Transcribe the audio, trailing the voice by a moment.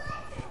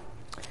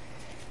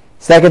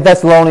2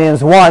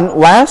 Thessalonians 1.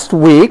 Last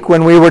week,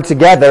 when we were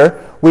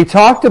together, we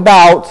talked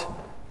about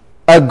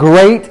a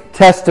great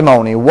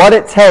testimony, what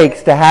it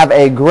takes to have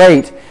a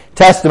great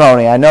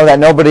testimony. I know that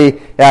nobody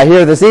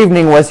here this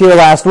evening was here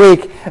last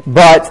week,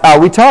 but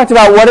we talked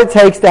about what it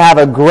takes to have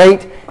a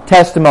great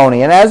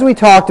testimony. And as we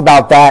talked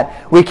about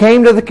that, we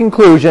came to the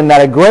conclusion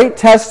that a great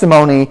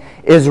testimony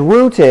is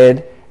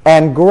rooted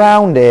and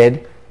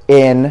grounded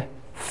in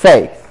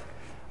faith.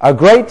 A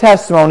great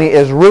testimony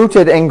is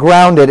rooted and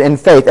grounded in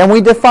faith. And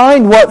we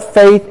defined what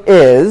faith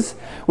is.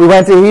 We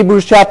went to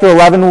Hebrews chapter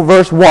 11,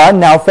 verse 1.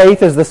 Now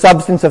faith is the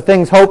substance of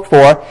things hoped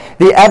for,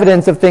 the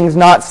evidence of things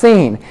not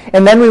seen.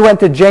 And then we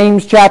went to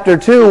James chapter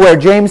 2, where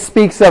James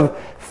speaks of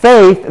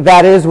faith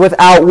that is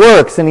without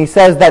works. And he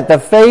says that the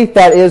faith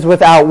that is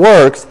without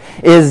works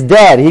is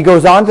dead. He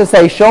goes on to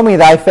say, show me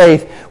thy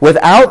faith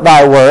without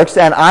thy works,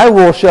 and I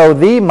will show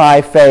thee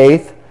my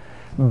faith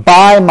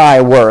by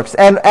my works.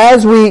 And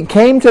as we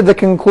came to the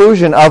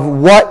conclusion of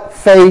what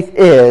faith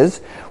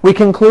is, we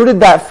concluded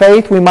that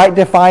faith, we might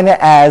define it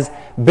as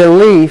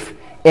belief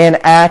in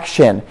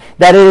action.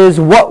 That it is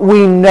what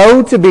we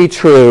know to be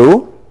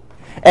true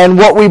and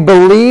what we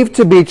believe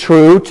to be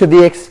true to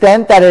the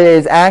extent that it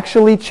is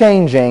actually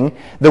changing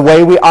the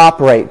way we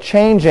operate,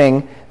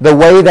 changing the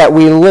way that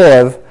we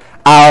live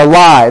our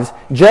lives.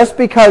 Just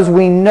because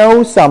we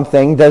know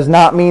something does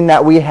not mean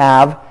that we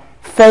have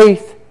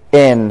faith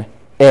in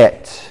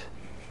it.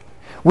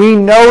 We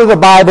know the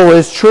Bible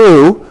is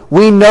true.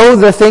 We know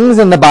the things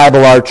in the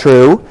Bible are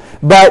true.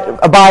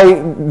 But by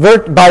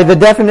the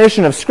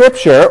definition of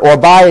Scripture, or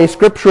by a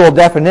scriptural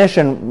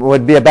definition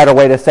would be a better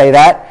way to say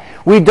that,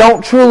 we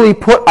don't truly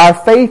put our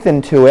faith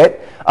into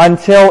it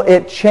until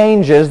it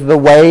changes the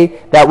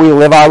way that we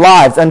live our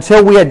lives,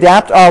 until we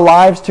adapt our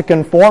lives to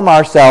conform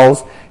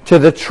ourselves to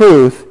the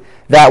truth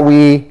that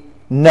we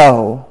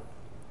know.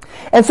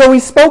 And so we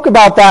spoke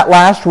about that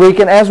last week,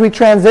 and as we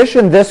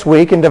transition this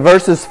week into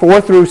verses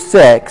 4 through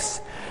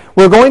 6,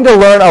 we're going to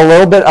learn a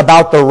little bit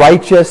about the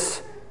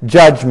righteous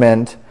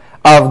judgment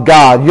of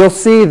God. You'll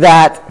see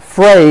that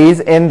phrase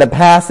in the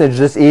passage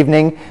this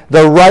evening,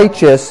 the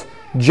righteous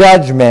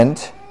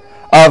judgment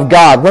of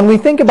God. When we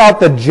think about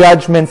the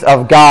judgments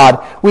of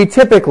God, we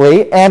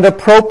typically and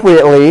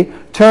appropriately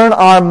turn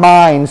our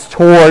minds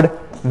toward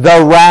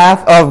the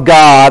wrath of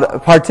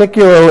God,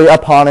 particularly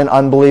upon an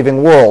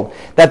unbelieving world.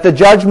 That the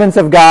judgments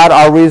of God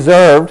are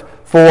reserved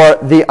for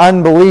the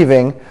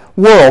unbelieving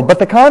world. But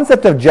the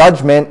concept of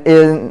judgment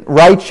in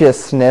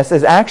righteousness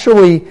is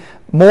actually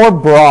more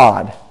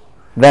broad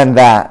than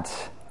that.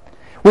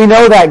 We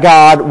know that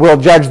God will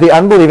judge the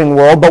unbelieving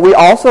world, but we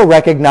also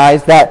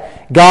recognize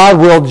that God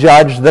will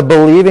judge the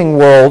believing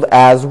world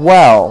as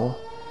well.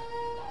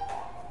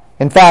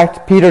 In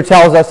fact, Peter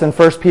tells us in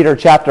 1 Peter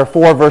chapter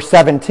 4, verse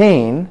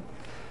 17,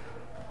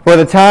 for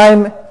the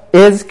time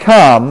is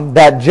come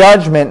that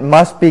judgment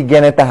must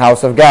begin at the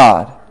house of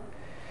God.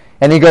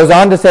 And he goes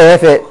on to say,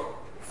 if it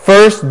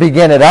first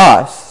begin at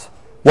us,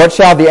 what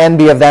shall the end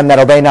be of them that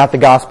obey not the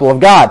gospel of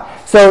God?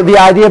 So the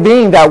idea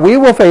being that we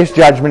will face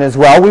judgment as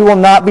well. We will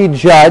not be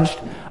judged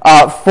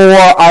for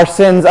our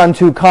sins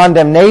unto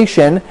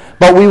condemnation,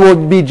 but we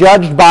will be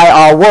judged by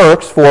our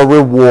works for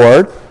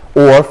reward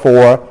or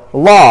for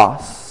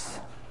loss.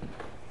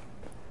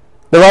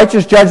 The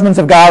righteous judgments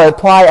of God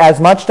apply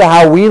as much to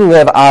how we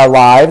live our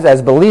lives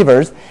as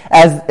believers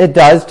as it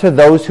does to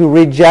those who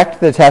reject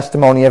the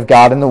testimony of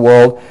God in the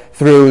world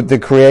through the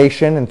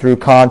creation and through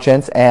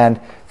conscience and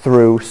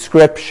through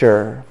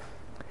Scripture.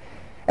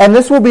 And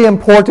this will be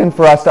important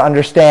for us to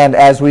understand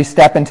as we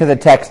step into the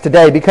text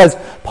today, because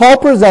Paul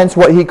presents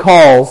what he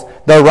calls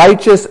the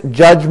righteous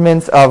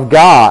judgments of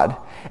God.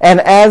 And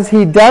as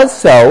he does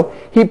so,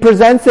 he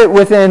presents it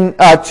within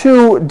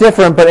two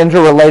different but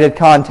interrelated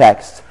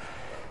contexts.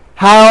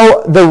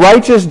 How the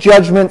righteous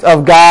judgments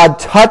of God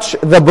touch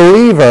the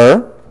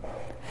believer,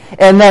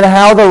 and then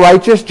how the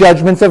righteous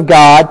judgments of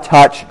God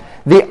touch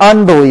the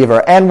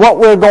unbeliever. And what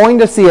we're going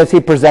to see as he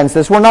presents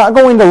this, we're not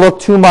going to look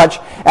too much,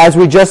 as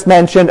we just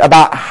mentioned,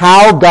 about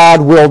how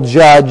God will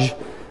judge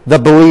the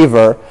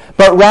believer,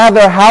 but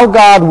rather how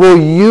God will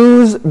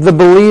use the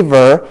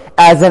believer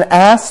as an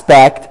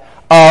aspect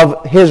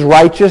of his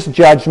righteous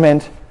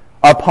judgment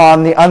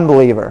upon the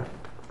unbeliever.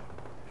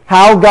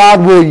 How God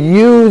will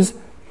use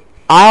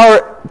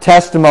our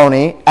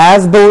testimony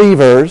as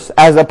believers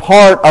as a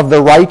part of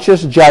the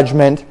righteous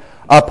judgment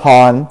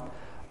upon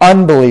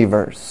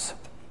unbelievers.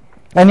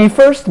 And he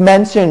first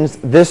mentions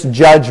this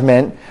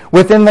judgment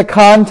within the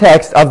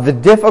context of the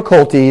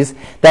difficulties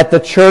that the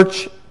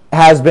church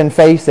has been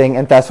facing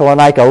in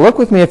Thessalonica. Look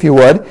with me, if you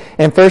would,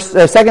 in 2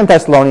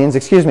 Thessalonians,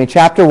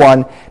 chapter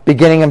 1,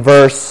 beginning in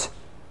verse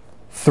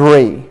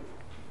 3.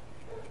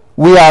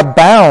 We are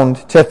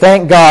bound to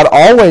thank God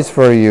always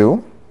for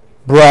you,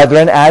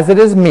 brethren, as it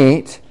is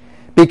meet,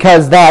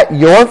 because that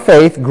your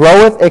faith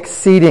groweth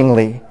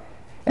exceedingly,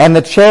 and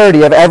the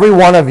charity of every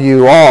one of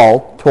you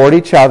all toward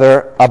each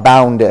other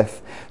aboundeth,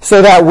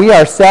 so that we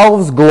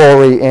ourselves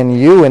glory in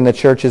you in the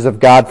churches of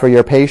God for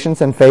your patience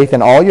and faith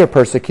in all your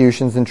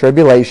persecutions and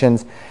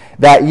tribulations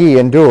that ye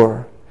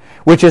endure.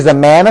 which is a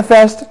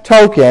manifest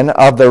token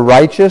of the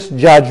righteous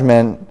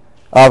judgment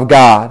of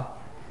God,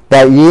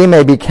 that ye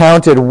may be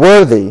counted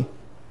worthy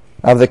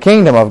of the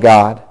kingdom of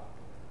God,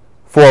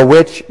 for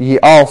which ye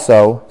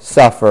also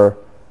suffer,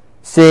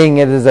 seeing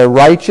it is a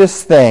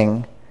righteous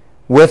thing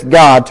with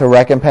God to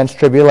recompense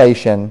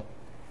tribulation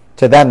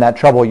to them that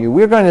trouble you.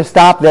 We're going to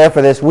stop there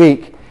for this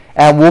week,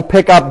 and we'll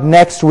pick up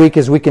next week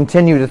as we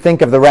continue to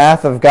think of the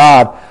wrath of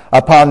God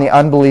upon the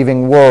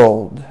unbelieving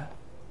world.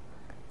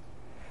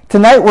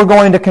 Tonight we're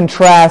going to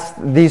contrast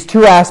these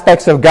two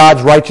aspects of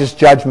God's righteous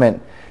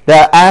judgment.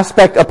 The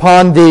aspect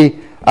upon the,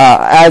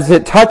 as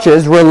it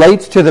touches,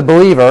 relates to the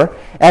believer,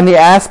 and the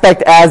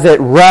aspect as it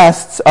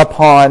rests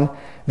upon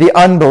the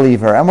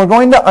unbeliever. And we're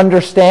going to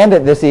understand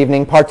it this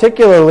evening,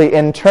 particularly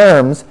in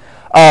terms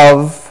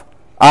of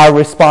our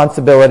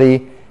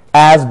responsibility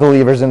as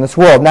believers in this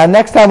world. Now,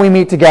 next time we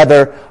meet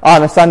together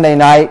on a Sunday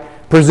night,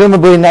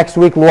 presumably next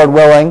week, Lord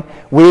willing,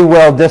 we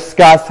will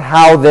discuss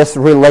how this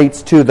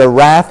relates to the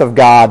wrath of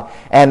God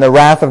and the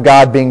wrath of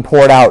God being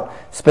poured out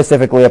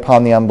specifically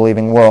upon the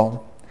unbelieving world.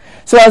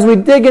 So as we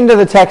dig into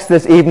the text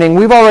this evening,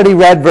 we've already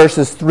read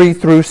verses 3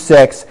 through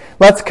 6.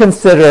 Let's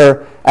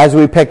consider as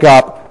we pick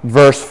up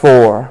verse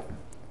 4.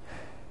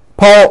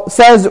 Paul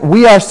says,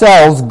 "We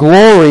ourselves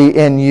glory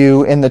in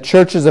you in the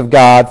churches of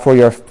God for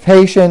your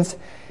patience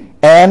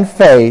and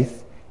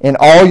faith in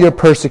all your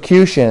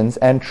persecutions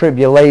and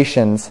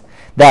tribulations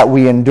that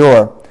we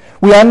endure."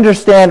 We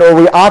understand, or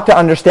we ought to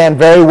understand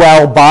very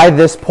well by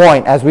this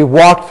point, as we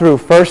walked through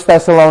 1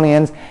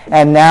 Thessalonians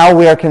and now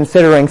we are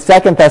considering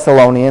 2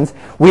 Thessalonians,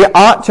 we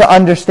ought to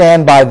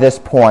understand by this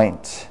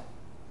point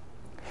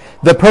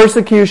the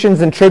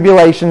persecutions and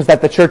tribulations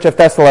that the church of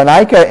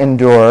Thessalonica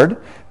endured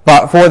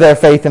but for their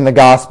faith in the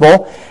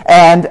gospel,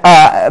 and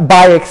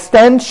by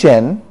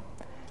extension,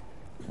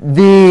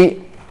 the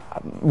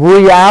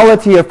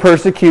reality of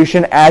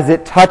persecution as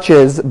it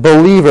touches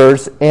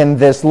believers in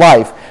this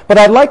life. But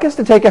I'd like us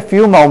to take a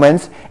few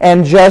moments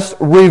and just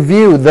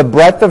review the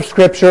breadth of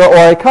Scripture,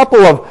 or a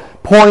couple of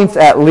points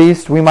at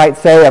least, we might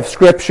say, of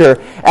Scripture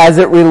as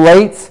it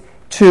relates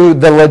to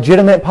the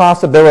legitimate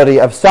possibility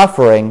of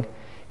suffering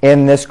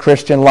in this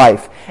Christian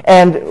life.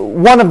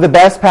 And one of the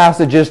best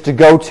passages to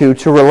go to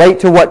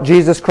relate to what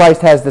Jesus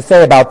Christ has to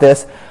say about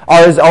this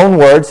are his own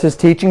words, his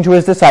teaching to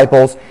his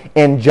disciples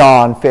in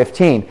John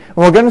 15. And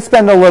we're going to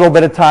spend a little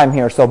bit of time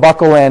here, so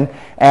buckle in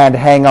and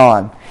hang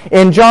on.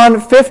 In John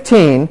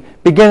 15,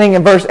 beginning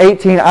in verse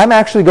 18, I'm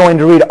actually going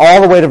to read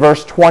all the way to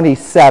verse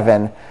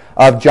 27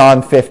 of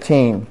John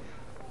 15.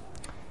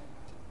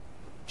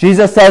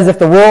 Jesus says, "If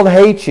the world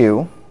hates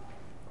you,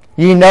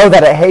 ye know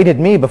that it hated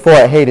me before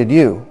it hated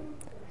you.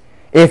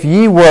 If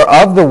ye were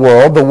of the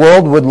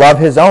world would love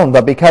his own.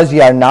 But because ye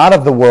are not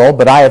of the world,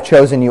 but I have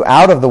chosen you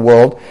out of the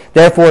world,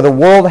 therefore the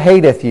world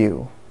hateth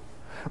you.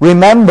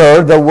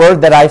 Remember the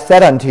word that I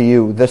said unto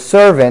you, the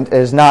servant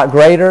is not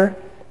greater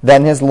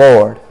than his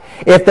Lord.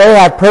 If they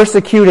have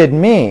persecuted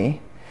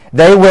me,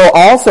 they will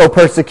also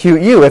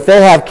persecute you. If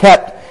they have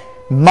kept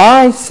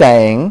my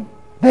saying,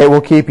 they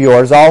will keep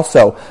yours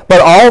also. But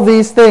all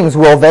these things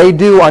will they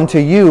do unto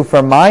you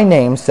for my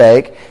name's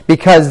sake,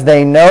 because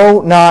they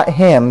know not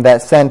him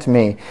that sent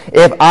me.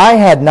 If I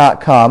had not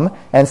come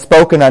and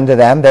spoken unto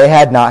them, they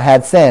had not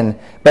had sin.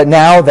 But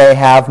now they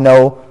have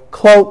no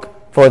cloak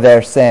for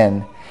their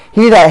sin.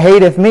 He that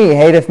hateth me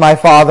hateth my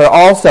Father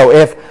also.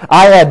 If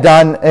I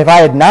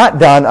had not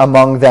done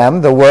among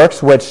them the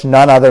works which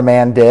none other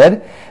man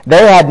did,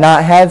 they had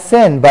not had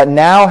sin. But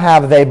now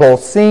have they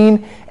both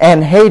seen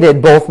and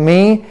hated both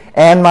me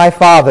and my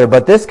Father.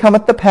 But this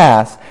cometh to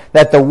pass,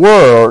 that the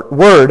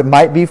word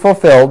might be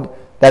fulfilled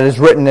that is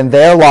written in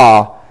their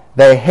law,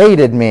 they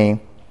hated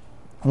me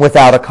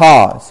without a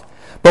cause.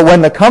 But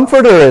when the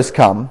Comforter is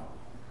come,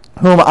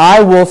 whom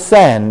I will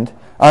send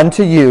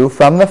unto you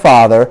from the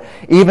Father,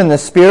 even the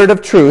Spirit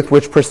of truth,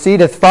 which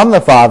proceedeth from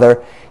the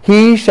Father,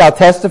 he shall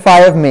testify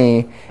of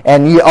me,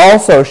 and ye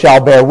also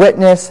shall bear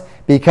witness,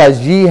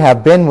 because ye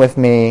have been with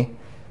me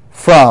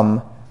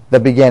from the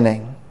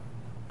beginning."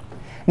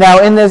 Now,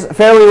 in this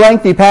fairly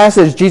lengthy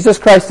passage, Jesus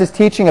Christ is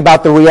teaching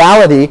about the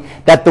reality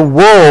that the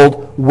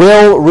world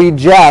will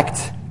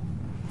reject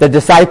the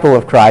disciple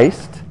of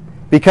Christ,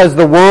 because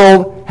the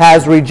world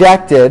has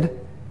rejected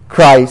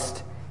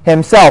Christ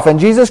himself. And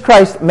Jesus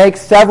Christ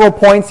makes several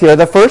points here.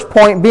 The first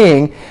point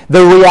being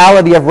the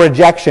reality of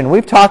rejection.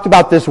 We've talked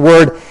about this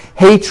word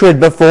hatred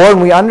before,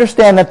 and we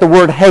understand that the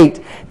word hate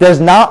does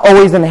not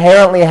always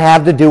inherently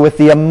have to do with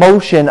the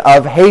emotion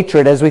of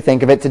hatred as we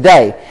think of it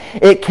today.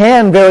 It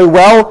can very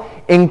well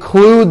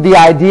include the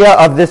idea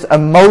of this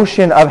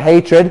emotion of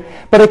hatred,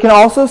 but it can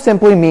also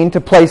simply mean to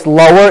place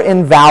lower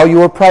in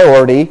value or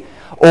priority,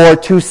 or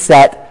to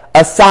set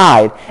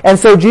aside. And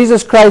so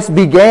Jesus Christ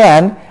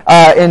began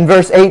in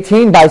verse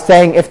 18 by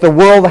saying, "If the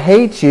world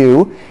hates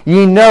you,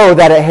 ye know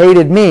that it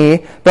hated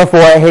me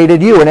before it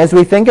hated you." And as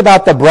we think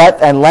about the breadth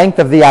and length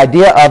of the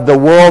idea of the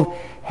world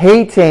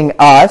hating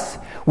us,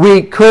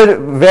 We could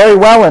very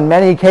well, in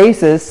many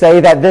cases, say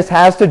that this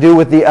has to do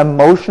with the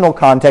emotional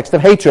context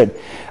of hatred.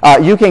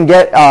 You can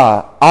get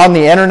on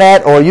the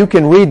internet, or you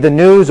can read the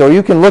news, or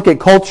you can look at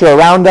culture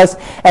around us,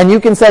 and you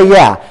can say,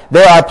 yeah,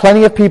 there are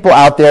plenty of people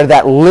out there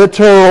that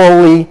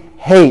literally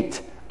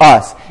hate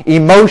us,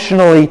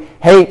 emotionally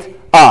hate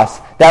us,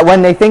 that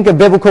when they think of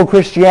biblical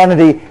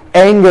Christianity,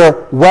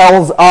 anger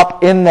wells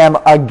up in them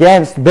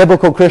against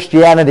biblical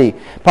Christianity,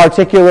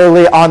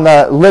 particularly on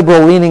the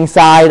liberal-leaning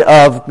side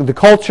of the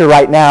culture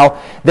right now.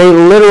 They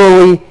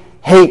literally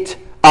hate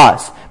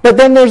us. But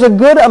then there's a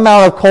good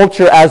amount of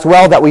culture as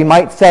well that we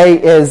might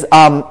say is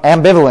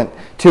ambivalent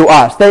to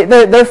us.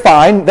 They're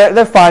fine.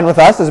 They're fine with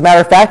us. As a matter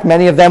of fact,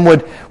 many of them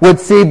would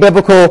see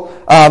biblical,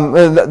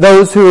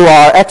 those who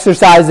are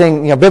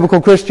exercising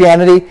biblical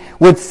Christianity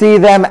would see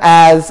them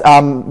as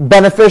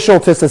beneficial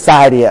to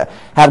society.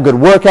 Have good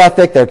work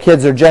ethic. Their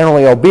kids are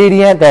generally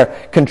obedient.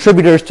 They're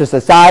contributors to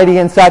society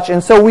and such.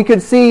 And so we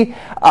could see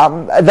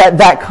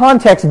that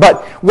context.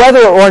 But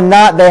whether or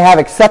not they have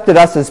accepted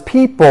us as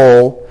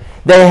people,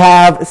 they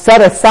have set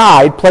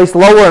aside, placed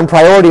lower in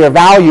priority or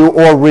value,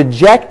 or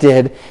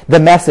rejected the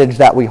message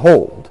that we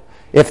hold.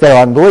 If they're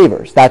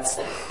unbelievers, that's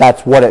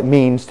what it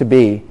means to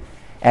be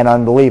an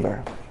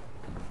unbeliever.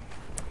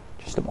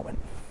 Just a moment.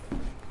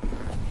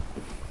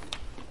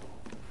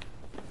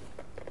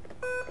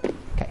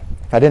 Okay,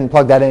 if I didn't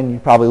plug that in,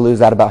 you'd probably lose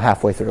that about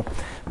halfway through.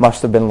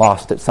 Must have been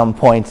lost at some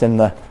point in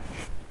the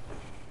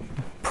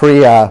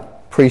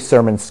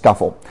pre-sermon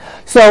scuffle.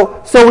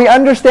 So we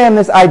understand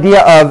this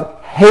idea of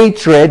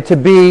hatred to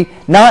be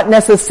not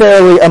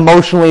necessarily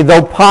emotionally,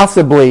 though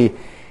possibly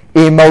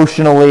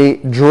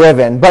emotionally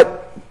driven.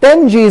 But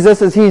then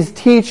Jesus, as he's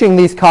teaching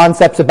these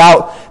concepts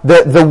about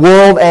the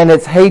world and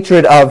its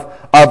hatred of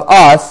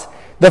us,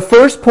 the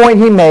first point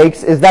he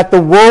makes is that the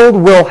world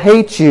will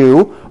hate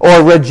you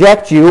or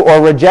reject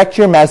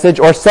your message,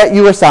 or set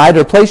you aside,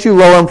 or place you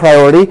lower in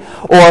priority,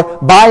 or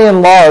by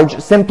and large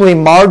simply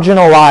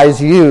marginalize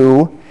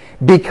you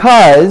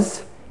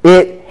because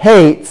it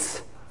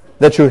hates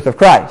the truth of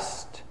Christ.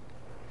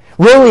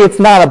 Really, it's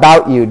not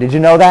about you. Did you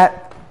know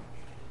that?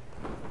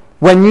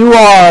 When you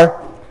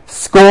are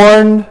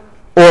scorned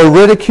or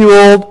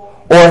ridiculed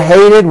or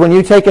hated, when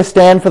you take a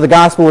stand for the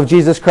gospel of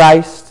Jesus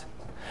Christ,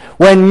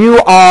 when you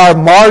are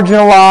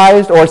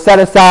marginalized or set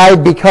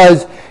aside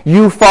because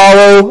you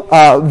follow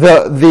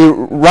the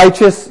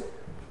righteous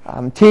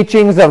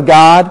teachings of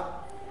God,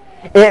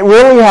 it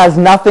really has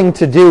nothing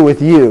to do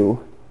with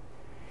you.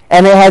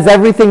 And it has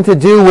everything to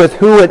do with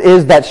who it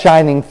is that's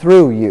shining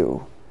through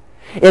you.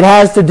 It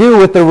has to do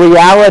with the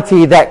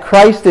reality that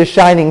Christ is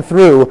shining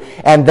through,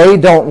 and they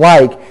don't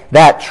like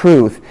that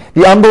truth.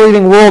 The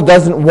unbelieving world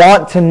doesn't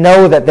want to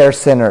know that they're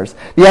sinners.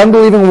 The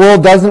unbelieving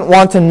world doesn't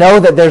want to know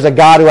that there's a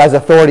God who has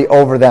authority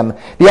over them.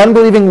 The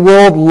unbelieving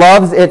world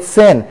loves its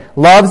sin,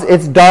 loves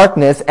its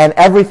darkness, and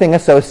everything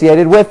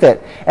associated with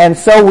it. And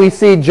so we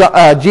see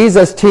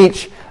Jesus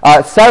teach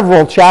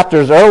several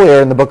chapters earlier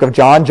in the book of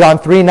John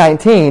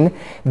 3:19,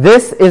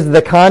 this is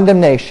the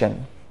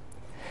condemnation,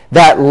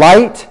 that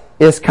light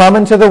is come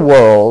into the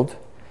world,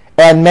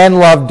 and men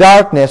love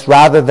darkness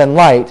rather than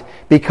light,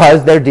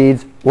 because their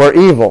deeds were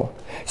evil.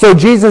 So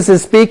Jesus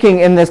is speaking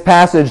in this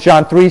passage,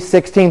 John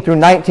 3:16 through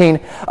 19,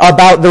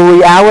 about the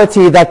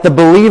reality that the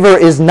believer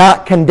is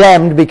not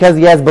condemned because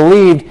he has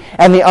believed,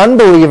 and the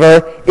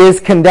unbeliever is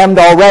condemned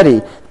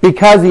already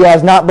because he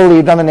has not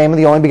believed on the name of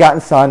the only begotten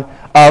Son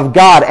of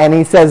God. And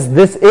he says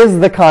this is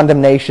the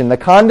condemnation. The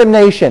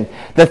condemnation,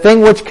 the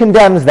thing which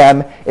condemns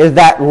them, is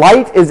that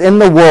light is in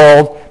the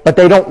world, but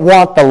they don't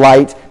want the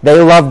light. They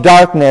love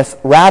darkness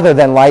rather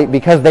than light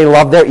because they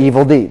love their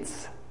evil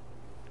deeds.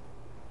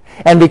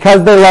 And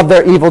because they love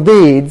their evil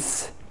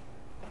deeds,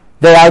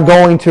 they are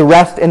going to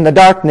rest in the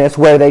darkness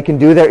where they can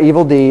do their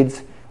evil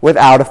deeds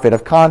without a fit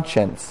of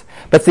conscience.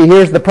 But see,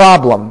 here's the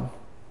problem.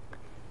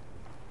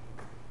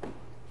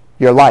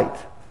 You're light.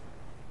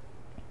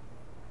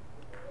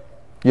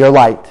 You're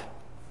light.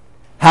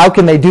 How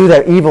can they do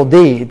their evil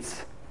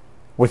deeds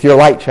with your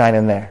light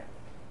shining there?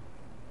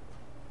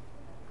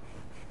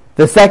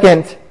 The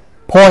second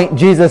point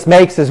Jesus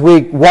makes as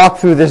we walk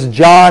through this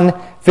John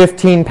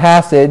 15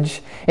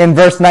 passage, in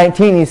verse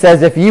 19, he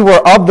says, if ye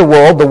were of the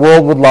world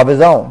would love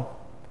his own.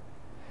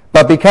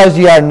 But because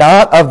ye are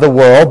not of the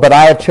world, but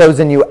I have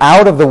chosen you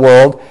out of the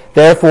world,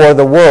 therefore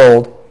the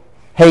world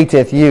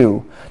hateth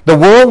you. The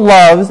world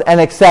loves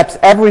and accepts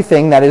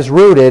everything that is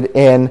rooted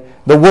in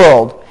the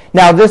world.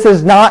 Now, this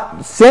is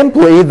not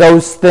simply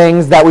those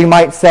things that we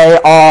might say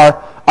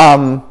are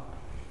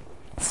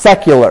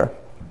secular.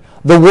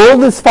 The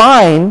world is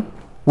fine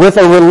with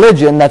a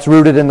religion that's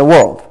rooted in the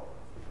world.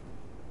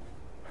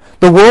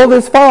 The world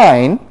is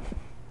fine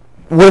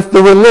with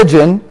the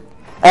religion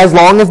as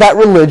long as that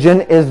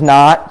religion is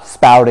not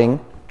spouting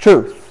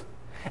truth.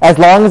 As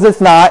long as it's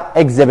not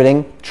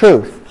exhibiting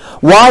truth.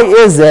 Why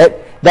is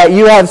it that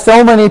you have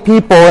so many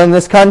people in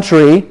this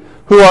country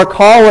who are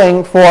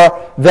calling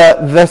for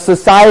the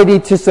society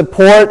to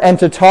support and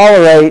to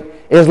tolerate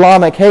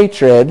Islamic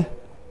hatred,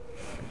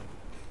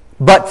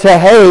 but to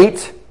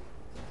hate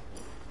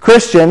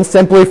Christians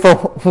simply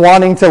for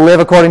wanting to live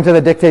according to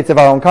the dictates of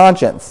our own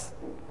conscience.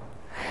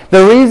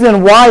 The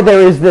reason why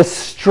there is this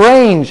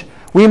strange,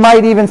 we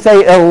might even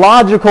say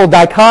illogical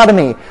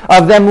dichotomy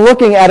of them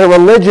looking at a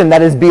religion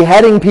that is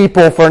beheading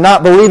people for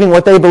not believing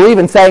what they believe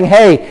and saying,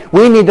 hey,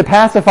 we need to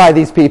pacify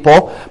these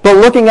people, but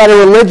looking at a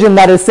religion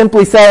that is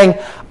simply saying,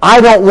 I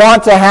don't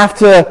want to have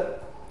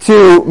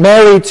to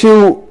marry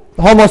two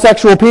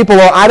homosexual people,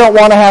 or I don't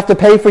want to have to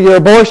pay for your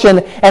abortion,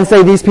 and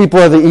say these people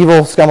are the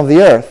evil scum of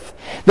the earth.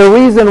 The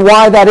reason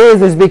why that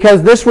is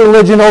because this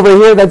religion over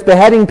here that's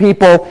beheading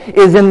people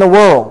is in the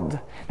world.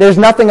 There's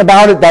nothing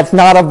about it that's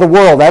not of the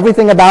world.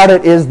 Everything about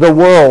it is the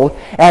world.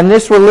 And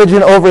this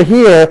religion over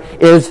here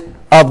is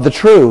of the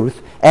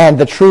truth. And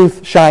the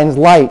truth shines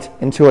light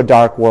into a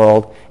dark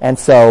world. And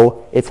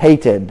so it's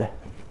hated.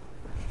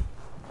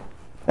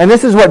 And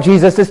this is what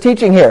Jesus is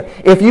teaching here.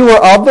 If you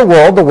were of the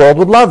world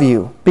would love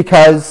you,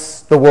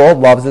 because the world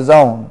loves its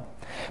own.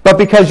 But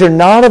because you're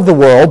not of the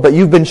world, but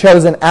you've been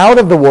chosen out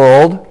of the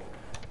world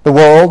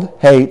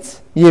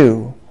hates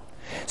you.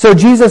 So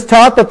Jesus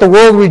taught that the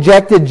world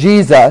rejected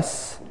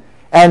Jesus,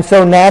 and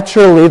so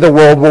naturally the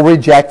world will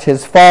reject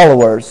his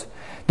followers.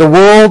 The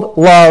world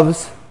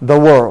loves the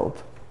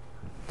world.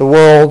 The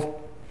world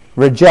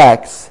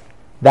rejects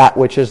that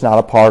which is not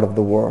a part of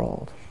the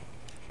world.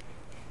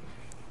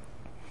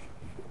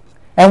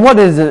 And what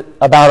is it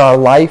about our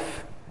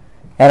life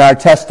and our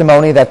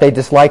testimony that they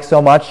dislike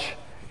so much?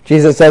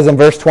 Jesus says in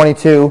verse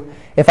 22,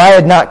 if I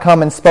had not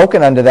come and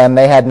spoken unto them,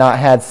 they had not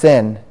had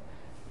sin.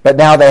 But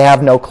now they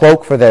have no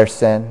cloak for their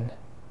sin.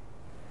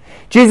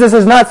 Jesus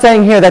is not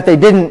saying here that they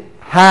didn't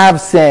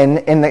have sin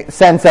in the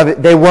sense of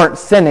it, they weren't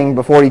sinning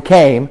before he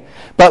came,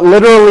 but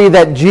literally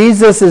that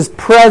Jesus'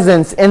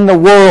 presence in the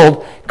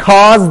world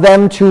caused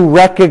them to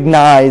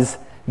recognize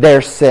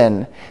their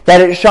sin.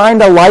 That it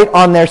shined a light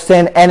on their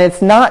sin, and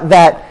it's not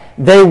that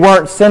they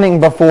weren't sinning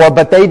before,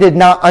 but they did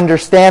not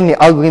understand the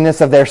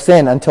ugliness of their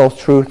sin until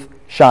truth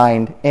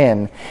shined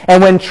in.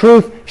 And when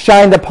truth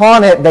shined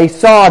upon it, they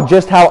saw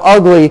just how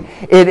ugly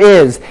it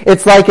is.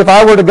 It's like if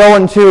I were to go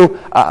into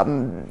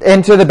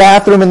the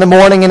bathroom in the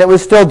morning and it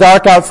was still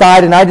dark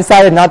outside and I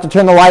decided not to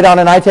turn the light on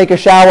and I take a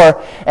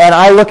shower and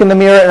I look in the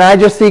mirror and I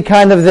just see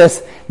kind of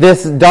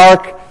this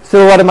dark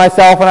silhouette of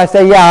myself and I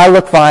say, yeah, I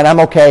look fine, I'm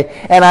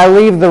okay. And I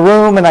leave the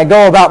room and I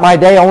go about my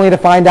day only to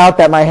find out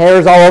that my hair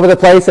is all over the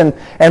place and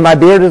my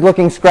beard is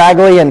looking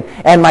scraggly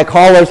and my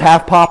collar's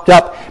half popped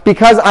up.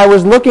 Because I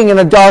was looking in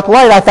a dark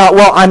light, I thought,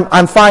 well,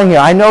 I'm fine here.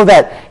 I know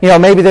that,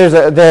 maybe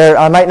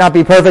I might not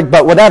be perfect,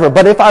 but whatever.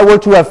 But if I were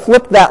to have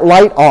flipped that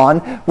light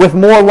on, with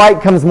more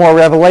light comes more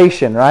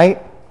revelation,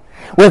 right?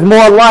 With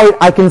more light,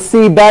 I can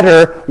see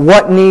better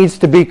what needs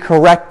to be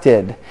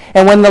corrected.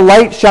 And when the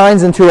light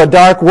shines into a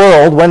dark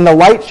world, when the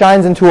light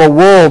shines into a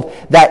world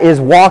that is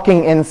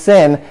walking in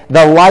sin,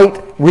 the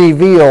light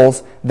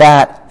reveals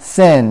that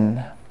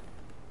sin.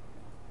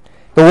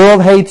 The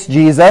world hates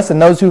Jesus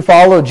and those who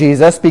follow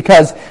Jesus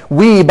because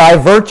we, by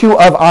virtue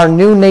of our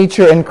new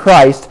nature in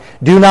Christ,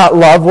 do not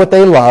love what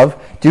they love,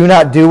 do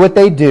not do what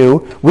they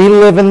do. We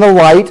live in the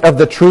light of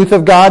the truth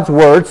of God's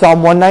Word.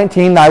 Psalm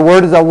 119, thy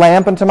word is a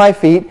lamp unto my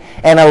feet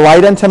and a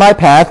light unto my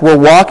path. We're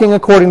walking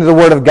according to the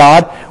Word of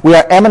God. We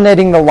are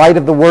emanating the light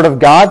of the Word of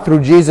God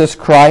through Jesus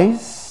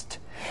Christ.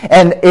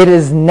 And it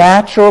is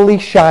naturally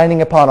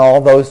shining upon all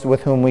those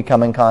with whom we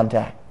come in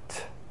contact.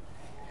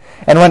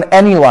 And when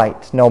any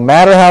light, no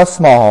matter how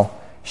small,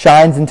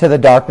 shines into the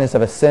darkness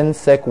of a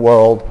sin-sick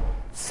world,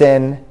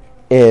 sin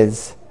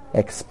is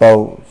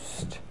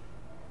exposed.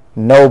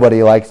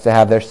 Nobody likes to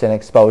have their sin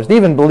exposed.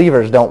 Even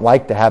believers don't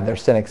like to have their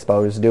sin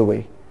exposed, do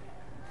we?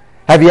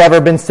 Have you ever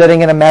been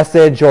sitting in a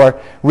message or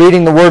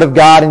reading the Word of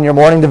God in your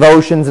morning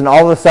devotions and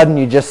all of a sudden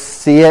you just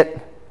see it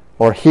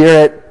or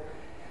hear it?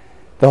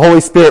 The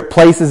Holy Spirit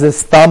places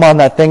His thumb on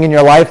that thing in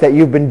your life that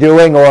you've been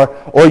doing, or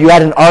you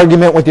had an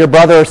argument with your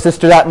brother or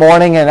sister that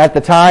morning and at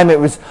the time it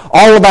was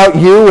all about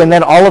you, and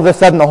then all of a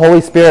sudden the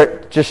Holy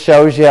Spirit just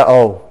shows you,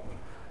 oh,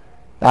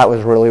 that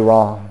was really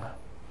wrong.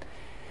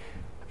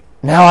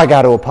 Now I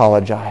got to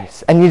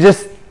apologize. And you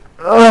just,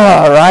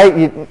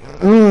 right?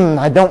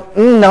 I don't,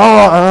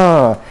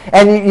 no.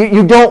 And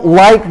you don't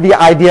like the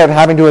idea of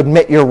having to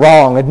admit you're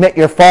wrong, admit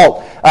your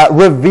fault,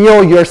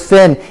 reveal your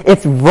sin.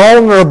 It's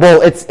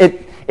vulnerable.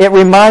 It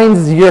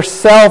reminds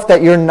yourself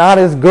that you're not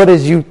as good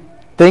as you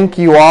think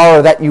you are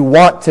or that you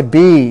want to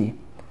be.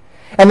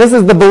 And this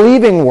is the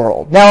believing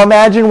world. Now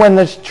imagine when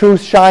the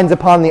truth shines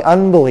upon the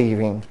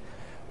unbelieving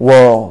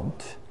world.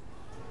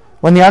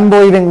 When the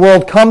unbelieving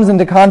world comes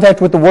into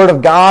contact with the Word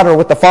of God or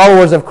with the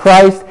followers of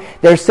Christ,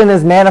 their sin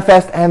is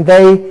manifest and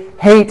they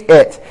hate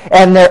it.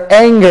 And their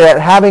anger at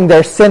having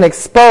their sin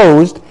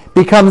exposed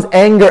becomes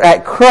anger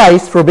at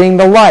Christ for being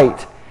the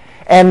light.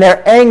 And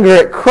their anger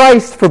at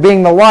Christ for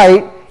being the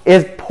light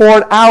is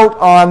poured out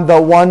on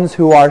the ones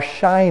who are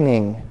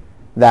shining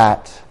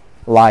that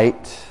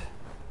light.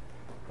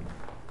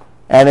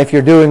 And if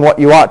you're doing what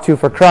you ought to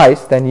for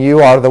Christ, then you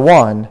are the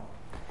one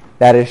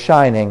that is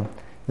shining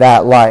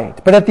that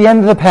light. But at the end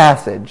of the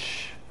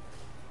passage,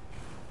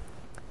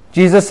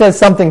 Jesus says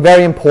something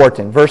very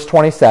important. Verse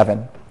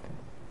 27.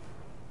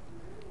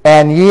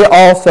 and ye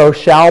also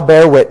shall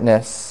bear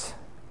witness,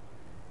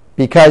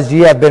 because ye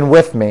have been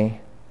with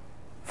me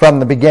from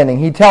the beginning.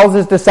 He tells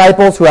his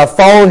disciples who have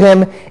followed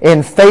him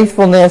in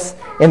faithfulness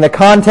in the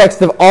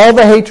context of all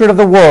the hatred of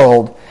the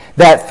world,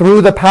 that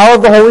through the power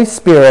of the Holy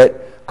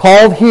Spirit,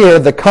 called here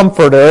the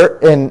Comforter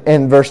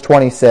in verse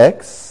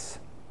 26,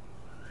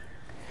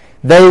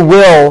 they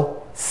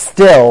will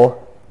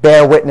still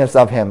bear witness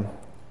of him.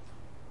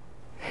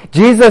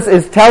 Jesus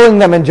is telling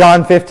them in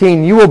John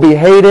 15, you will be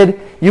hated,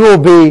 you will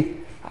be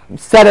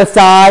set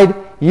aside,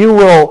 you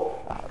will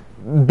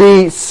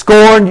be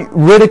scorned,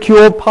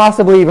 ridiculed,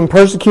 possibly even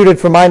persecuted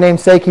for my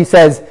name's sake. He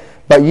says,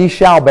 but ye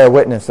shall bear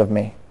witness of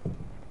me,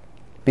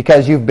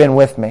 because you've been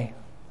with me.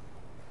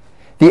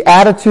 The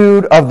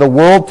attitude of the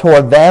world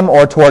toward them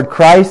or toward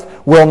Christ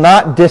will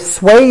not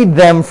dissuade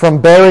them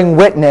from bearing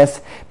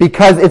witness,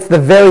 because it's the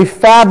very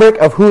fabric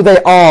of who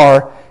they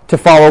are to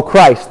follow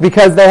Christ,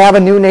 because they have a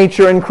new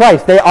nature in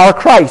Christ. They are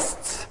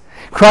Christ's.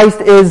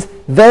 Christ is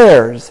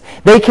theirs.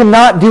 They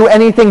cannot do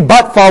anything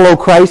but follow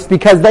Christ,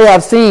 because they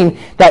have seen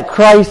that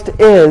Christ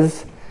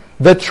is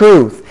the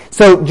truth.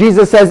 So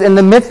Jesus says, in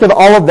the midst of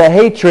all of the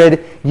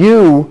hatred,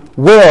 you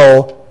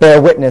will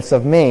bear witness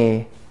of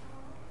me,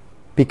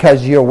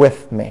 because you're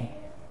with me.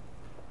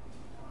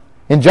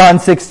 In John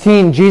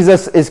 16,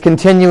 Jesus is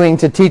continuing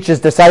to teach his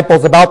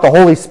disciples about the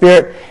Holy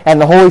Spirit and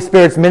the Holy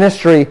Spirit's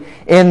ministry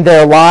in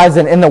their lives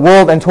and in the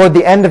world. And toward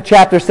the end of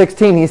chapter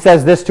 16, he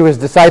says this to his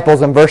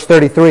disciples in verse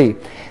 33.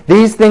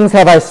 These things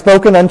have I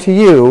spoken unto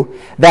you,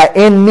 that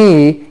in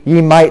me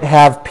ye might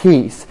have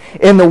peace.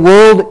 In the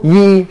world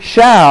ye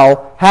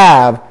shall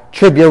have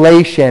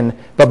tribulation,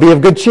 but be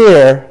of good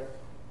cheer.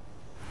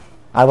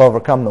 I've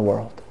overcome the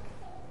world.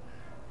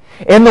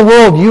 In the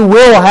world you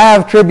will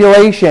have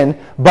tribulation,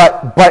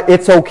 but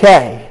it's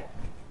okay,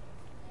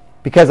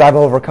 because I've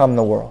overcome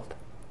the world.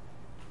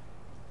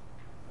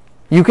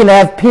 You can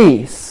have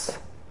peace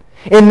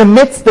in the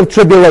midst of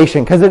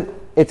tribulation, because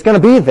it's going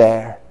to be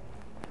there.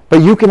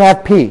 But you can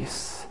have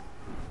peace,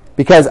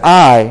 because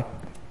I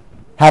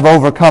have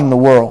overcome the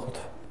world.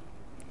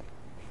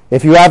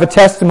 If you have a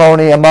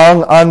testimony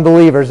among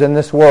unbelievers in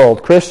this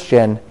world,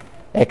 Christian,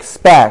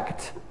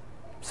 expect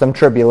some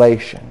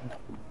tribulation.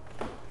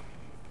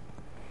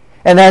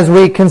 And as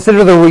we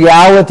consider the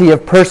reality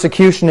of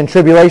persecution and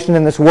tribulation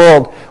in this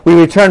world, we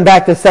return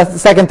back to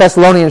 2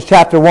 Thessalonians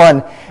chapter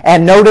 1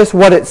 and notice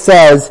what it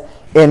says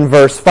in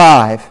verse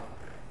 5.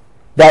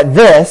 That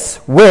this,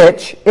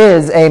 which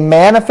is a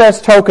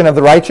manifest token of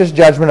the righteous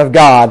judgment of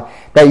God,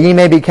 that ye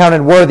may be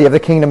counted worthy of the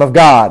kingdom of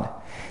God.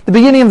 The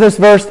beginning of this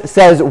verse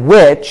says,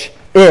 which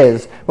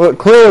is. Well,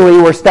 clearly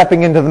we're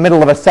stepping into the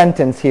middle of a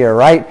sentence here,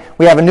 right?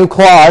 We have a new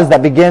clause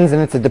that begins, and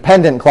it's a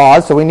dependent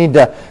clause, so we need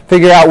to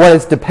figure out what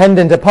it's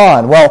dependent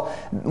upon. Well,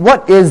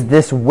 what is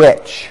this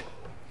which?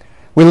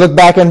 We look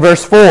back in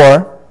verse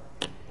 4,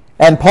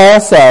 and Paul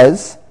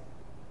says,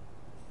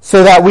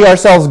 so that we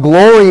ourselves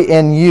glory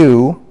in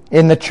you,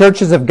 in the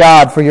churches of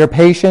God, for your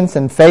patience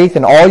and faith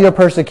in all your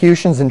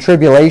persecutions and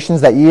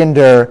tribulations that ye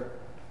endure,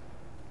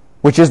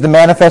 which is the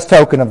manifest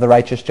token of the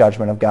righteous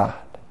judgment of God.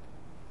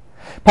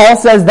 Paul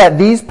says that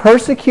these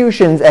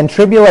persecutions and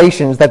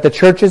tribulations that the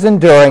church is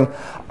enduring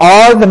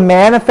are the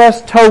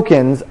manifest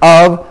tokens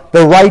of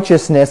the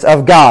righteousness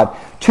of God.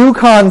 Two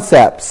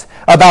concepts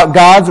about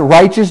God's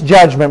righteous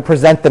judgment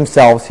present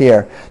themselves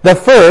here. The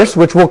first,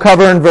 which we'll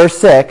cover in verse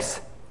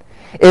 6,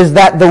 is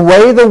that the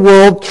way the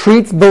world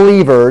treats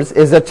believers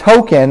is a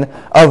token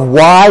of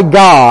why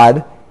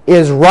God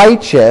is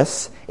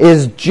righteous,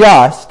 is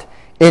just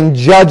in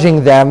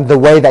judging them the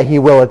way that he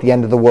will at the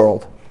end of the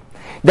world.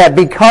 That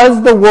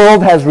because the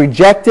world has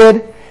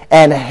rejected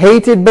and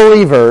hated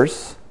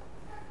believers,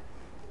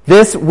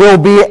 this will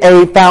be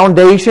a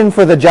foundation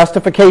for the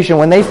justification.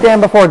 When they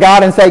stand before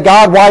God and say,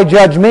 God, why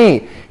judge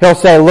me? He'll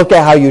say, look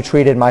at how you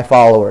treated my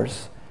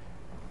followers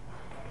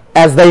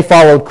as they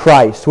followed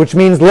Christ, which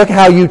means look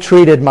how you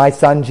treated my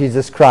son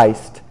Jesus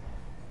Christ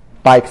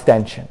by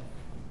extension.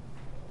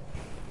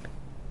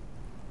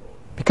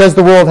 Because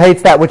the world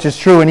hates that which is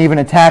true and even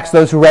attacks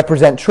those who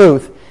represent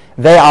truth,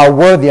 they are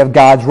worthy of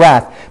God's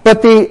wrath.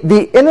 But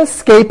the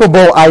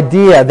inescapable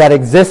idea that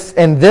exists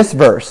in this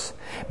verse,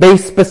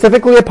 based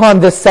specifically upon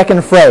this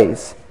second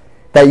phrase,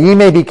 that ye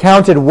may be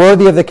counted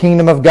worthy of the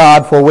kingdom of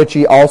God, for which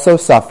ye also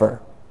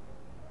suffer,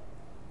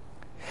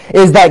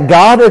 is that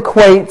God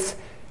equates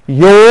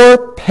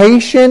your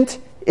patient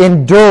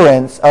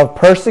endurance of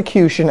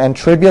persecution and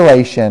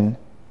tribulation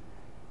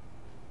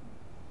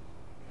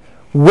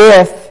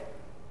with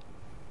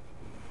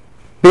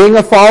being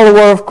a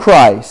follower of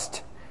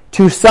Christ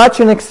to such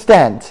an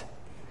extent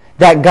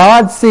that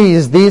God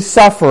sees these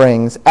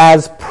sufferings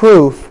as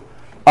proof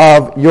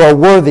of your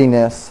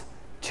worthiness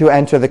to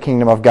enter the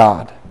kingdom of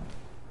God.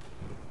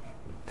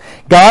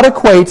 God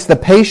equates the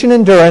patient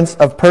endurance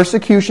of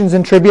persecutions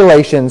and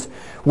tribulations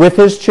with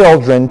his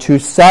children to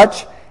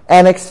such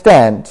an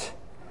extent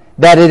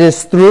that it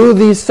is through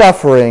these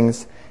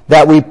sufferings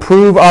that we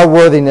prove our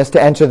worthiness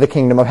to enter the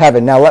kingdom of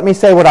heaven. Now let me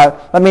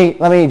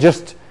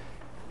just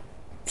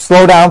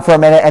slow down for a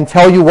minute and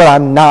tell you what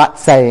I'm not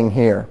saying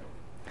here.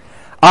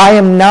 I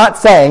am not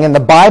saying, and the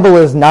Bible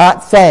is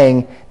not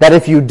saying, that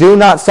if you do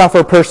not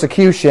suffer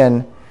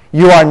persecution,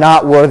 you are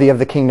not worthy of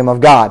the kingdom of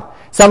God.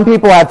 Some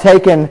people have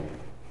taken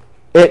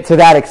it to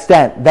that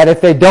extent, that if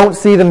they don't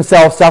see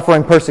themselves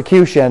suffering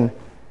persecution,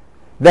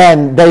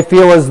 then they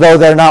feel as though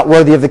they're not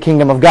worthy of the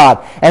kingdom of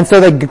God. And so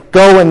they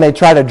go and they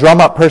try to drum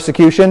up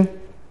persecution.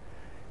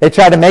 They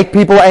try to make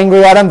people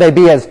angry at them. They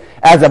be as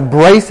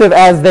abrasive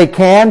as they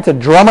can to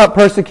drum up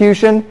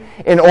persecution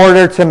in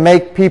order to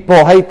make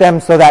people hate them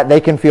so that they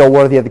can feel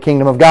worthy of the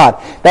kingdom of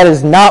God. That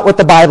is not what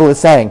the Bible is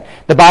saying.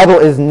 The Bible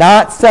is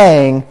not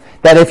saying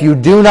that if you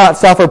do not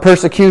suffer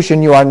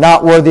persecution, you are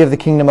not worthy of the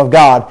kingdom of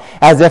God,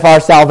 as if our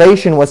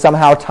salvation was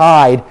somehow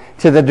tied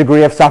to the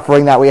degree of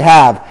suffering that we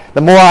have. The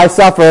more I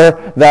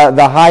suffer,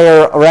 the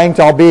higher ranked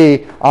I'll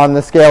be on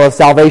the scale of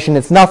salvation.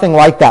 It's nothing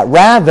like that.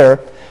 Rather,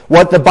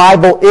 what the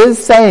Bible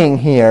is saying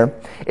here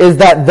is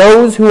that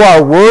those who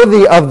are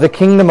worthy of the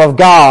kingdom of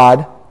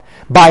God,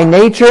 by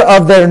nature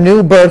of their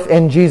new birth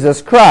in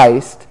Jesus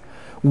Christ,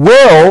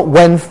 will,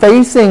 when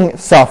facing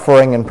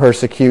suffering and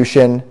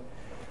persecution,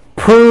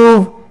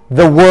 prove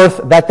the worth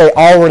that they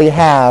already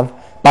have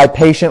by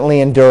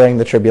patiently enduring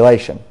the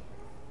tribulation.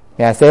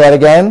 Can I say that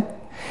again?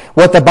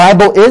 What the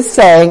Bible is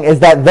saying is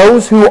that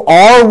those who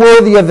are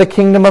worthy of the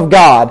kingdom of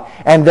God,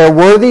 and they're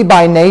worthy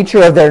by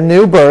nature of their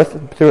new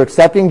birth through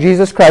accepting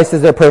Jesus Christ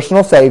as their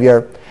personal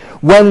Savior,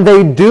 when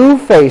they do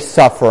face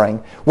suffering,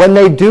 when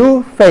they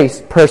do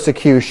face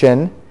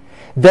persecution,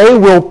 they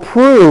will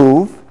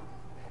prove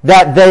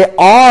that they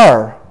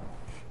are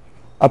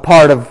a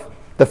part of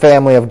the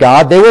family of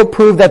God. They will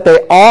prove that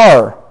they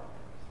are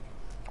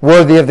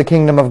worthy of the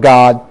kingdom of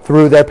God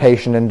through their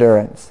patient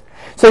endurance.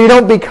 So you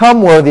don't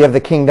become worthy of the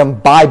kingdom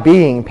by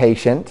being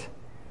patient.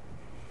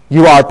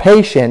 You are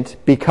patient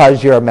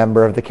because you're a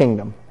member of the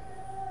kingdom.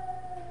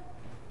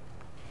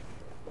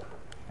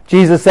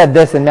 Jesus said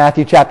this in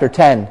Matthew chapter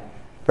 10,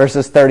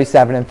 verses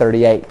 37 and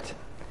 38.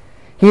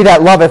 He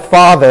that loveth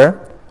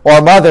father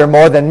or mother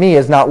more than me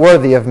is not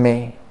worthy of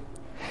me.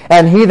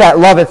 And he that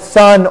loveth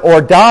son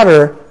or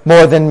daughter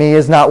more than me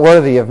is not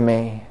worthy of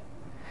me.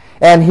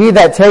 And he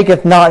that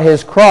taketh not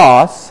his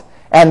cross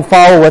and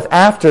followeth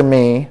after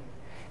me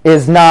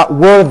is not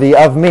worthy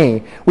of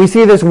me. We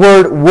see this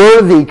word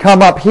worthy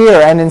come up here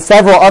and in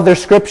several other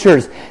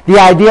scriptures. The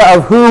idea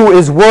of who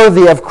is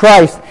worthy of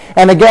Christ.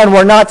 And again,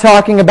 we're not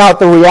talking about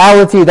the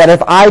reality that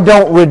if I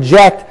don't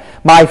reject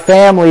my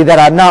family that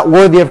I'm not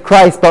worthy of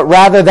Christ, but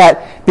rather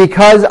that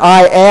because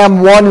I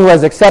am one who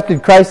has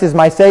accepted Christ as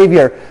my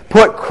Savior,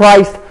 put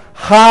Christ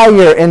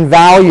higher in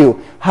value,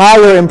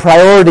 higher in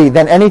priority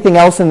than anything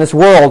else in this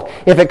world.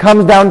 If it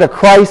comes down to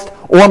Christ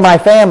or my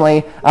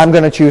family, I'm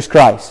going to choose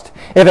Christ.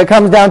 If it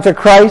comes down to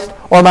Christ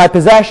or my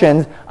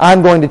possessions,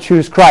 I'm going to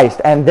choose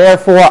Christ. And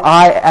therefore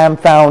I am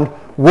found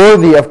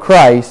worthy of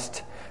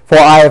Christ, for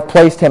I have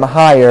placed him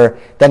higher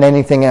than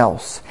anything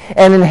else.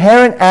 An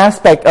inherent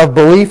aspect of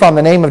belief on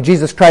the name of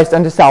Jesus Christ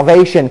unto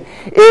salvation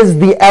is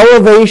the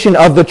elevation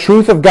of the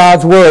truth of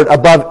God's Word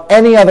above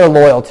any other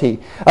loyalty,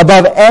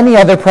 above any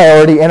other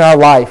priority in our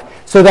life,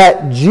 so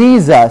that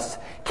Jesus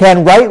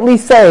can rightly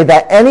say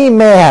that any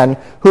man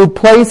who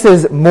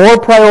places more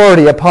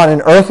priority upon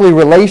an earthly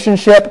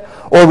relationship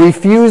or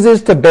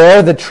refuses to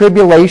bear the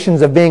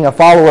tribulations of being a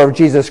follower of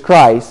Jesus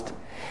Christ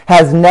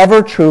has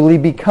never truly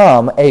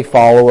become a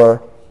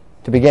follower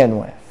to begin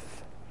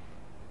with,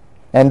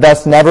 and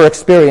thus never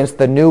experienced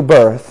the new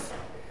birth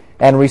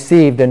and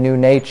received a new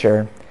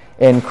nature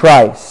in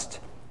Christ.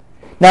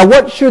 Now,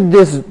 what should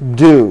this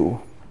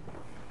do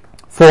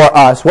for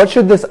us? What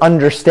should this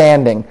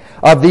understanding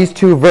of these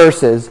two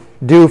verses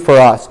do for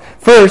us?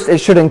 First, it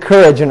should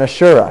encourage and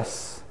assure us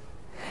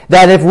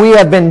that if we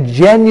have been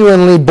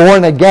genuinely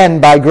born again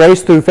by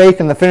grace through faith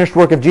in the finished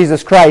work of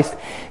Jesus Christ,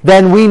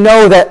 then we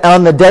know that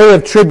on the day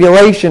of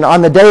tribulation,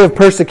 on the day of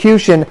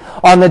persecution,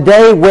 on the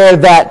day where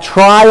that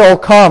trial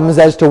comes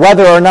as to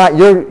whether or not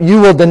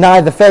you will deny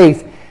the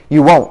faith,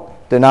 you won't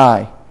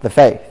deny the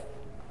faith.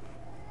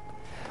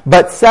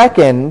 But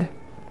second,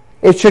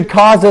 it should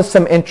cause us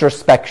some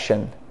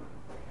introspection.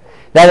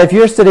 That if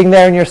you're sitting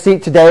there in your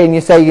seat today and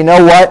you say, you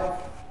know what?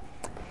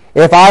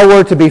 If I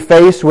were to be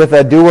faced with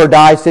a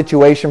do-or-die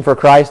situation for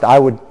Christ, I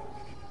would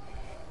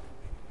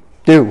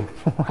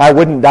I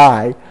wouldn't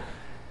die.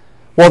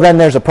 Well, then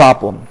there's a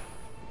problem.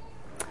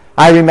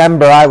 I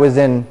remember I was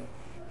in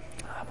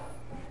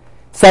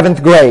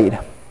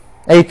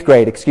 8th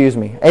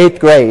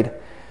grade,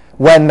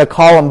 when the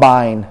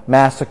Columbine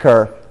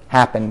massacre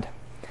happened.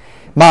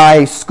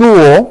 My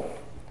school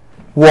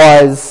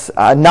was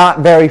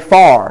not very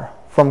far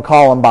from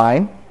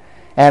Columbine.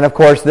 And of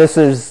course, this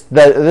was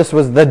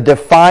the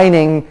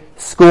defining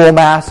school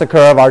massacre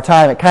of our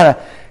time. It kind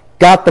of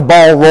got the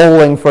ball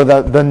rolling for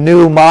the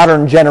new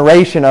modern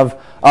generation of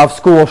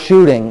school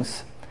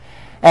shootings.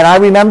 And I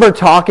remember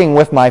talking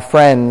with my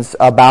friends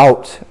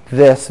about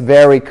this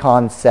very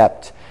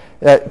concept.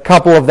 A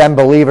couple of them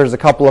believers, a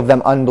couple of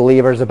them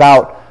unbelievers,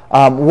 about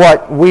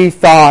what we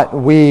thought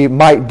we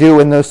might do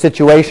in those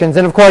situations.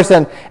 And of course,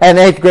 in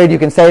 8th grade, you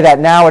can say that.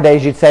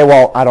 Nowadays, you'd say,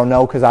 well, I don't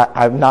know because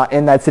I'm not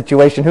in that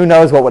situation. Who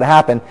knows what would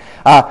happen?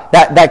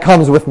 That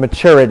comes with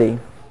maturity.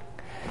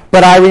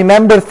 But I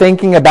remember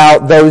thinking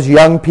about those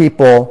young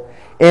people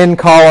in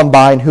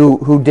Columbine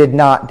who did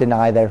not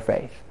deny their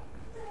faith.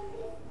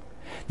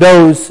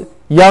 Those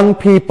young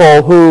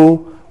people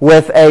who,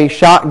 with a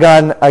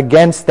shotgun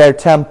against their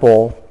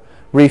temple,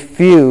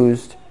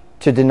 refused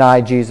to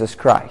deny Jesus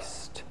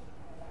Christ.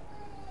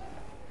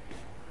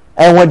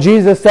 And what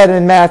Jesus said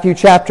in Matthew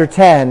chapter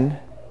 10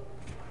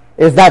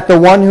 is that the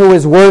one who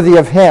is worthy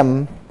of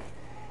him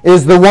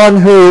is the one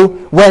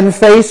who, when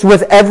faced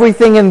with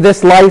everything in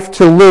this life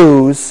to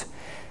lose,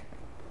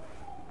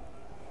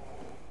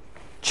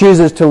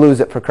 chooses to lose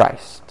it for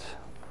Christ.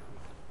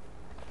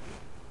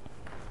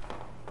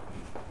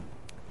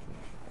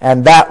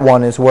 And that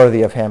one is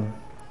worthy of him.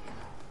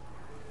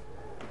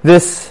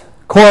 This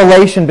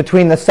correlation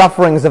between the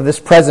sufferings of this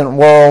present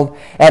world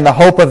and the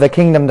hope of the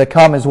kingdom to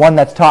come is one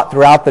that's taught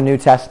throughout the New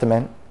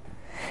Testament.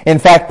 In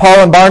fact, Paul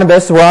and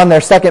Barnabas were on their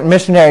second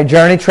missionary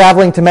journey,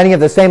 traveling to many of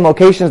the same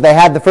locations they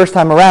had the first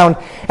time around.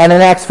 And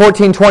in Acts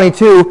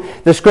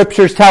 14:22, the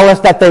scriptures tell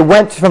us that they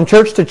went from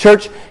church to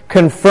church,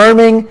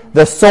 confirming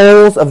the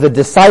souls of the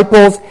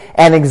disciples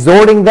and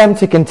exhorting them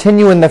to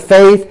continue in the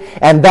faith,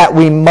 and that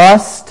we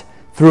must,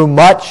 through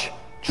much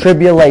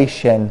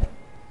tribulation,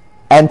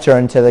 enter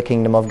into the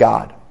kingdom of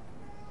God.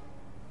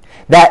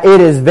 That it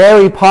is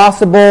very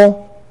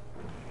possible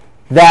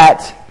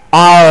that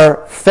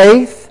our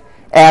faith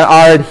and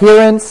our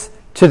adherence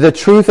to the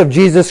truth of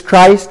Jesus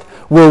Christ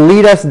will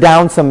lead us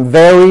down some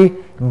very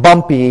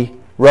bumpy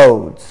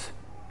roads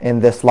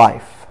in this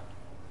life.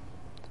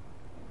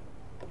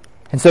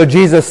 And so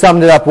Jesus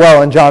summed it up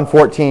well in Luke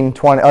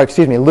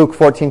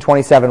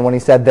 14:27 when he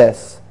said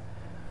this: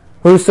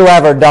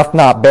 "Whosoever doth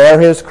not bear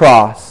his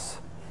cross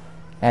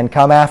and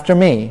come after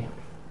me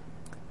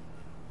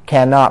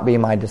cannot be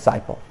my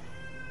disciple."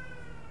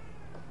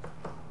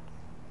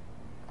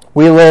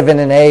 We live in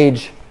an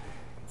age,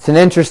 it's an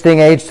interesting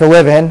age to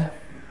live in.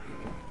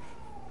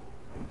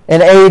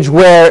 An age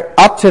where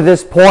up to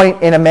this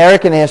point in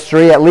American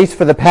history, at least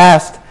for the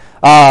past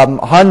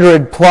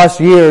 100 plus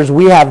years,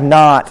 we have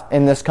not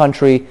in this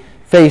country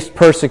faced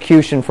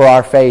persecution for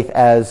our faith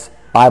as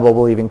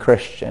Bible-believing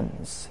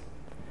Christians.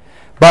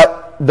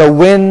 But the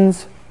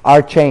winds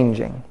are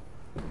changing.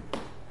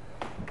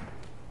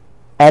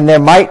 And there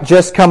might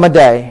just come a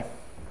day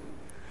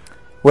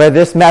where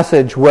this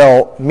message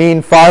will mean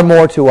far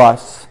more to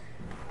us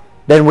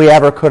than we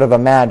ever could have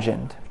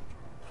imagined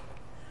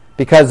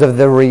because of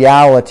the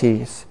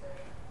realities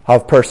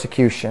of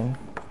persecution.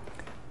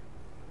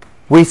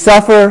 We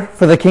suffer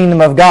for the kingdom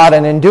of God,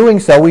 and in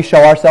doing so, we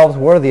show ourselves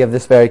worthy of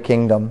this very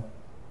kingdom.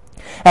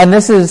 And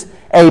this is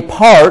a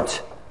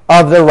part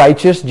of the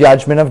righteous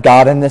judgment of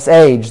God in this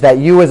age, that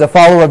you as a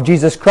follower of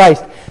Jesus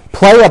Christ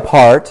play a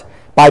part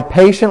by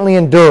patiently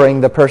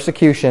enduring the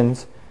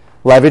persecutions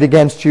levied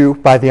against you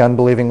by the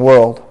unbelieving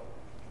world.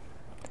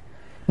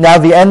 Now,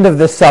 the end of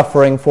this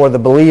suffering for the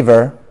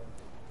believer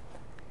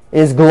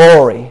is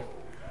glory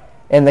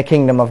in the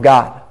kingdom of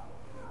God.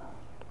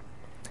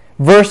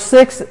 Verse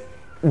 6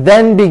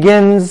 then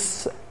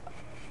begins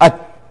a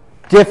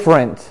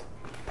different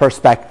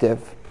perspective.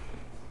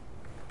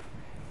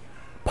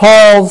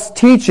 Paul's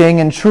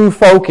teaching and true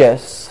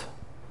focus,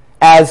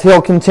 as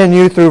he'll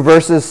continue through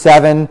verses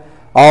 7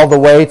 all the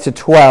way to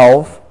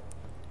 12,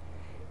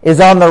 is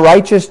on the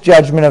righteous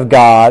judgment of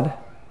God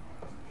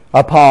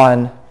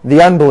upon the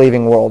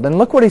unbelieving world. And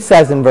look what he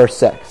says in verse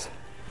 6.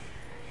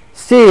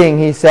 "Seeing,"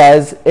 he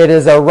says, "it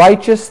is a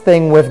righteous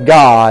thing with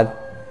God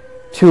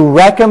to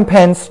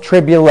recompense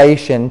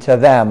tribulation to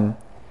them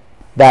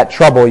that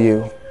trouble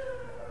you."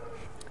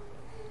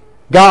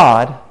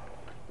 God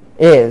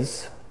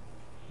is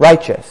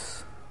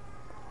righteous.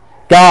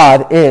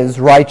 God is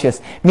righteous,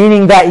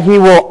 meaning that he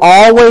will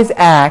always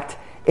act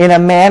in a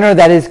manner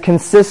that is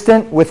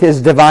consistent with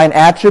his divine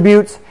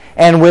attributes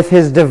and with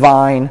his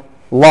divine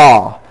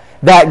law.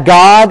 That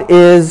God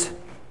is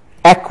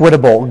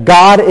equitable.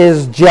 God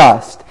is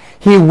just.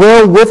 He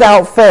will,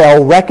 without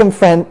fail,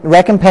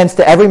 recompense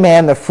to every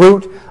man the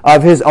fruit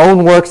of his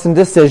own works and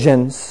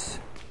decisions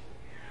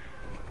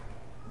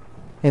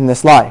in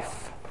this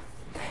life.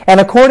 And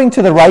according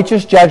to the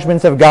righteous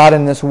judgments of God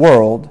in this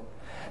world,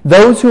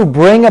 those who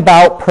bring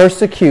about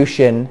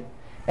persecution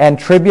and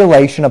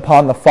tribulation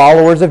upon the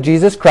followers of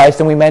Jesus Christ,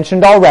 and we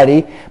mentioned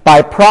already,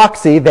 by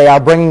proxy, they are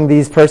bringing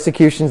these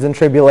persecutions and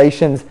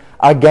tribulations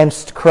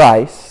against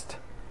Christ,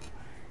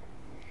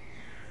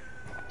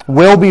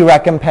 will be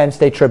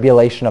recompensed a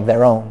tribulation of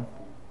their own.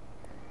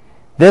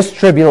 This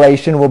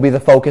tribulation will be the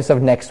focus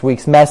of next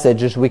week's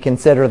message as we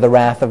consider the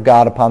wrath of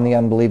God upon the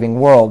unbelieving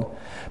world.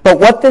 But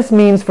what this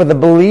means for the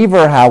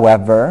believer,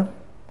 however,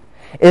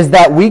 is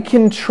that we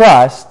can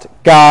trust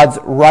God's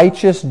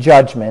righteous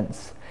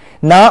judgments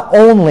not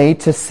only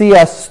to see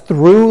us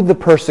through the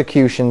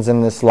persecutions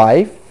in this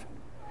life,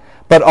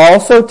 but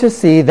also to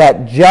see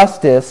that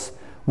justice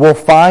will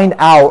find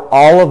out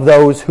all of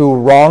those who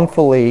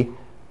wrongfully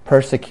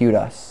persecute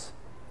us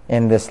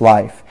in this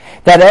life.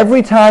 That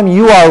every time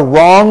you are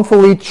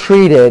wrongfully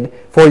treated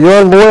for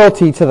your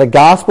loyalty to the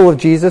gospel of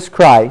Jesus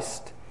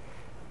Christ,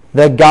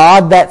 the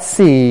God that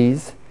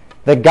sees,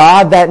 the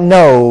God that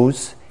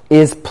knows,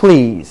 is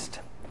pleased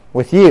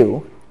with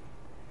you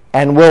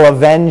and will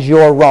avenge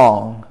your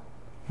wrong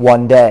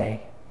one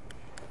day.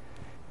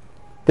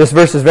 This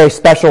verse is very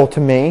special to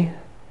me.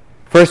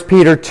 1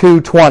 Peter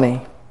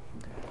 2:20.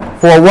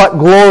 For what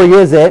glory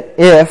is it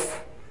if,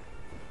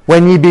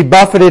 when ye be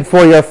buffeted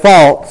for your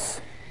faults,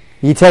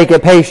 ye take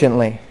it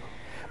patiently?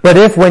 But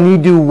if when ye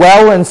do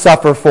well and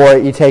suffer for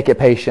it, ye take it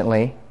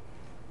patiently,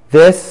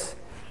 this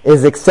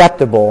is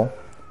acceptable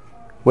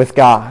with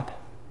God.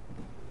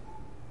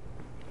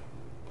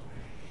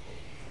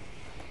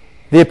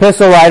 The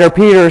epistle writer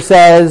Peter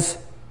says,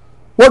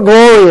 what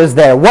glory is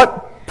there?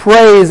 What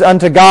praise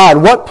unto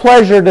God? What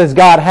pleasure does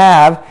God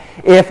have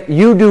if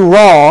you do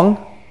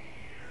wrong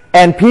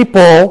and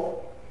people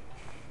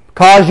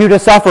cause you to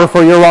suffer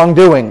for your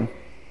wrongdoing?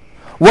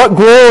 What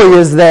glory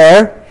is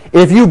there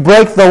if you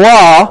break the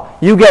law,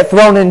 you get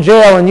thrown in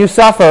jail and you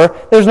suffer?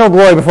 There's no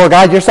glory before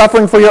God. You're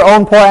suffering for your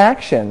own poor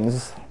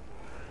actions.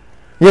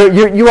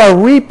 You are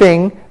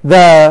reaping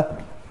the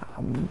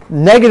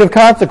negative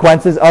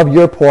consequences of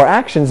your poor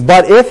actions.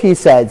 But if, he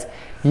says,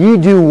 ye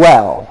do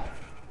well,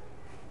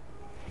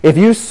 if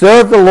you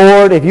serve the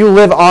Lord, if you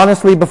live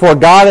honestly before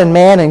God and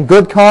man in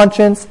good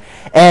conscience,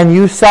 and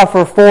you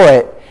suffer for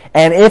it,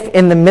 and if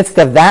in the midst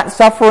of that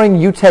suffering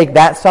you take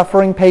that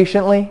suffering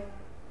patiently,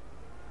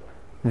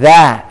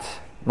 that,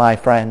 my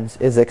friends,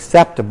 is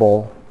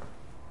acceptable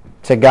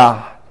to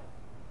God.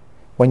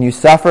 When you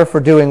suffer for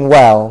doing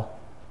well,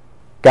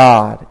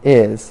 God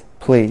is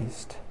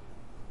pleased.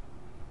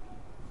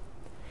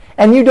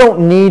 And you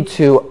don't need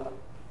to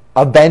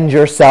avenge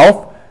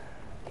yourself.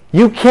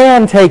 You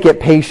can take it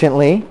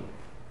patiently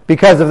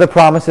because of the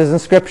promises in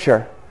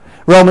Scripture.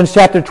 Romans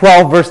chapter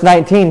 12, verse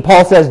 19,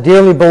 Paul says,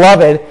 Dearly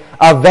beloved,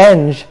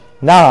 avenge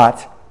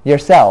not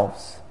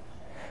yourselves,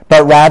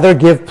 but rather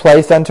give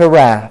place unto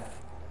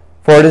wrath.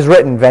 For it is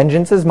written,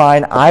 Vengeance is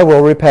mine, I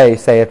will repay,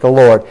 saith the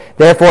Lord.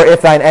 Therefore,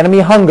 if thine enemy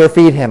hunger,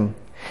 feed him.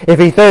 If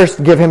he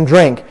thirst, give him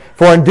drink.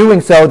 For in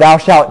doing so, thou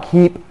shalt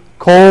heap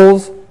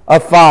coals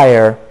of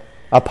fire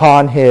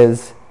upon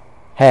his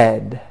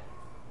head.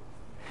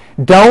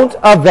 Don't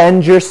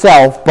avenge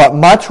yourself, but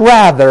much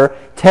rather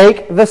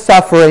take the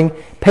suffering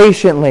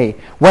patiently.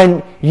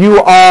 When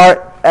you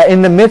are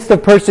in the midst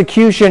of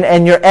persecution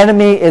and your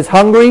enemy is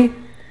hungry,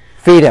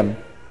 feed him.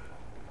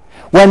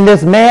 When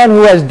this man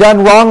who has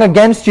done wrong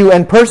against you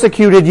and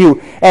persecuted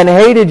you and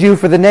hated you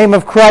for the name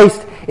of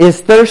Christ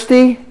is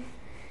thirsty,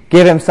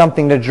 give him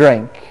something to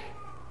drink.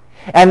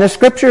 And the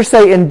Scriptures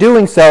say, in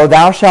doing so,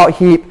 thou shalt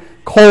heap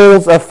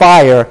coals of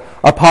fire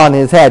upon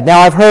his head. Now,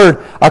 I've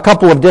heard a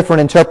couple of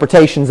different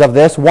interpretations of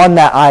this. One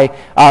that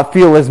I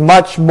feel is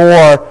much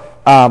more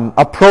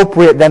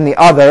appropriate than the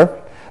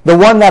other. The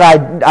one that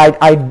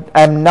I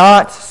am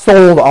not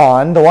sold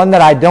on, the one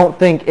that I don't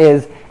think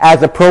is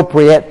as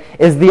appropriate,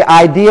 is the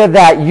idea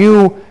that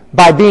you,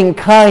 by being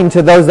kind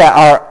to those that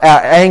are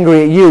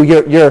angry at you,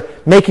 you're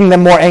making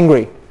them more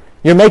angry.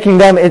 You're making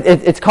them,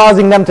 it's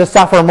causing them to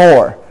suffer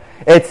more.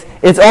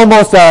 It's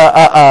almost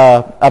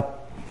a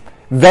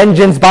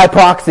vengeance by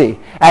proxy,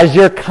 as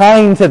you're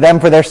kind to them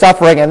for their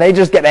suffering and they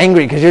just get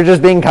angry because you're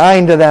just being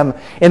kind to them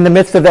in the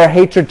midst of their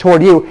hatred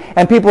toward you.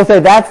 And people say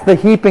that's the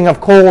heaping of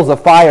coals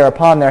of fire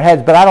upon their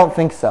heads, but I don't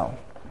think so.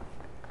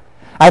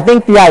 I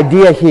think the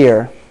idea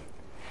here,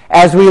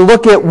 as we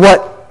look at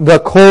what the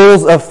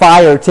coals of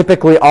fire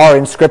typically are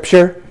in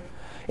Scripture,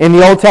 in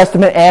the Old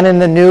Testament and in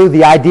the New,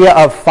 the idea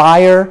of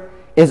fire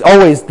is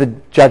always the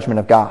judgment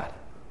of God.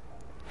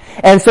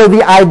 And so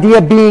the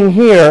idea being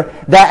here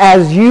that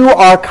as you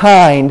are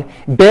kind,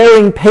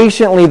 bearing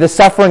patiently the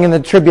suffering and the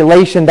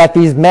tribulation that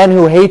these men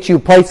who hate you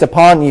place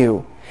upon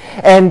you,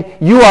 and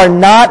you are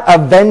not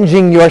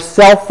avenging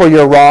yourself for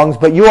your wrongs,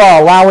 but you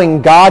are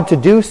allowing God to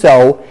do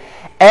so,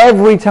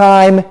 every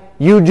time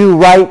you do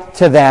right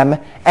to them,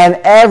 and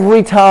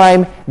every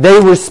time they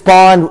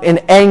respond in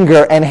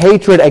anger and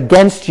hatred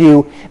against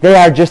you, they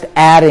are just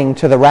adding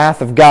to the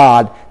wrath of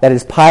God that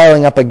is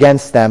piling up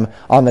against them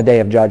on the day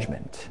of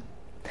judgment.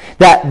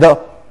 That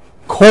the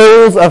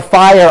coals of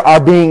fire are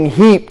being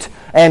heaped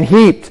and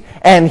heaped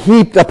and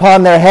heaped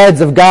upon their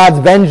heads of God's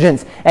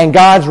vengeance and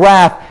God's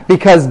wrath,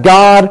 because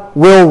God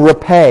will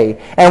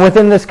repay. And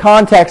within this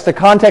context, a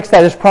context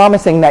that is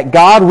promising that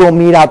God will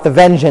mete out the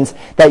vengeance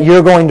that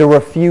you're going to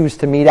refuse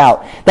to mete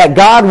out. That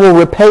God will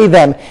repay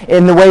them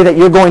in the way that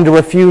you're going to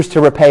refuse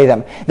to repay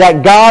them.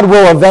 That God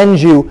will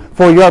avenge you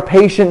for your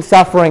patient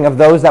suffering of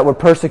those that would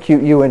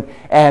persecute you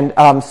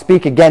and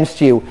speak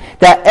against you.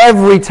 That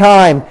every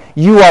time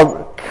you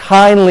are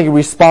kindly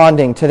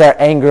responding to their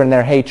anger and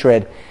their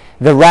hatred,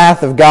 the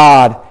wrath of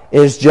God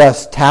is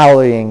just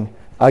tallying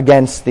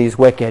against these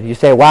wicked. You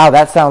say, wow,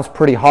 that sounds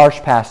pretty harsh,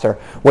 Pastor.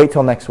 Wait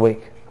till next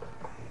week.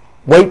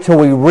 Wait till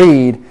we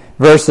read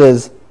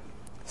verses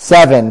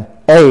 7,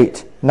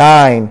 8,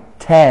 9,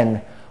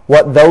 10,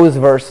 what those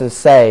verses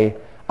say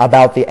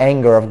about the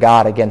anger of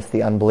God against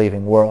the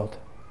unbelieving world.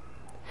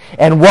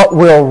 And what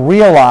we'll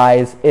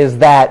realize is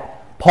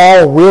that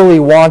Paul really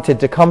wanted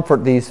to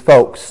comfort these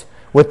folks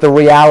with the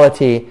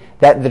reality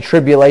that the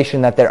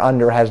tribulation that they're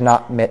under has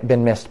not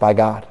been missed by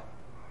God.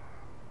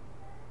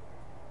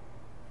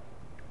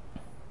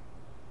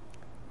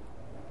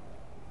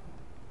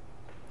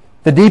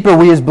 The deeper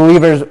we as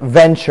believers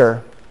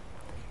venture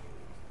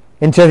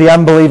into the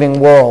unbelieving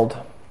world,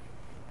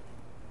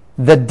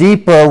 the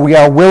deeper we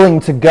are willing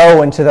to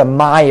go into the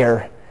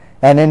mire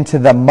and into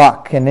the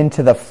muck and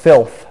into the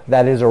filth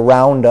that is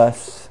around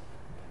us.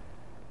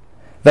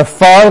 The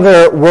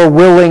farther we're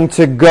willing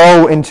to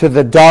go into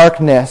the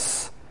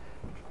darkness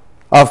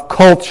of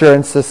culture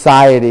and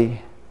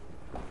society,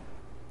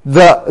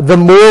 the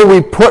more we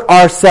put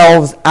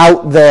ourselves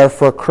out there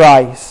for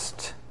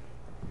Christ,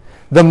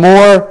 the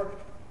more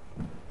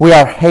we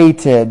are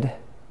hated,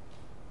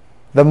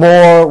 the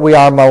more we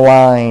are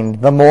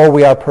maligned, the more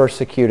we are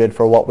persecuted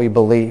for what we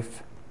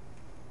believe.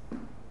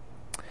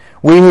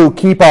 We who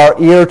keep our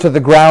ear to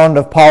the ground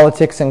of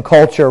politics and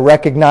culture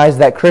recognize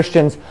that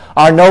Christians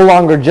are no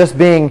longer just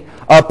being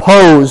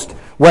opposed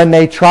when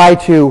they try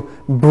to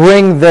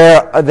bring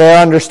their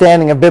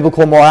understanding of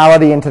biblical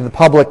morality into the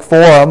public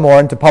forum or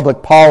into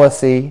public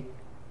policy,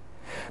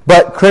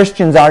 but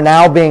Christians are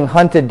now being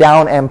hunted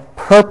down and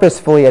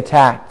purposefully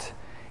attacked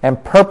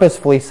and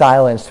purposefully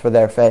silenced for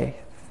their faith.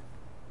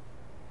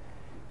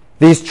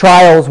 These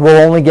trials will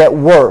only get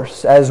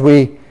worse as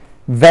we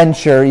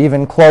venture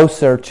even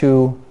closer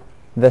to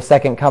the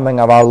second coming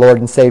of our Lord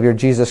and Savior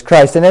Jesus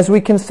Christ. And as we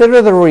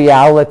consider the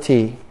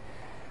reality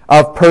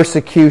of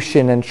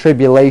persecution and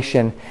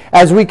tribulation,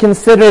 as we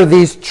consider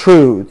these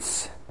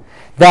truths,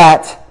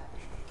 that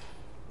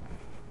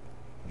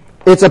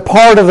it's a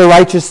part of the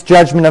righteous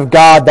judgment of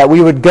God that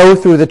we would go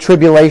through the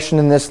tribulation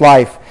in this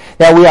life,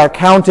 that we are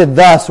counted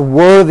thus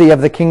worthy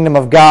of the kingdom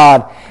of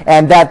God,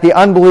 and that the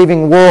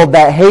unbelieving world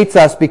that hates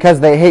us because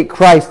they hate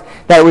Christ,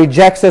 that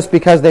rejects us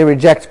because they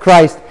reject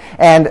Christ,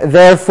 and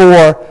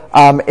therefore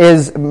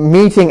is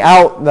meting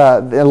out,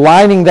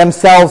 aligning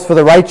themselves for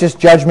the righteous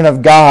judgment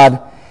of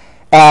God,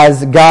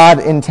 as God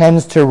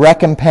intends to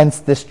recompense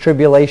this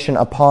tribulation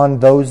upon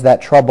those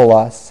that trouble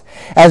us.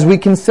 As we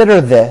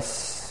consider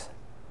this,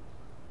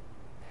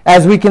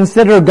 as we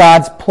consider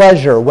God's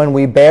pleasure when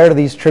we bear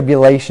these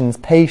tribulations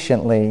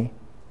patiently,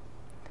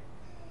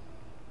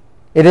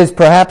 it is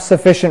perhaps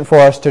sufficient for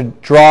us to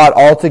draw it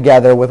all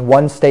together with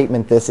one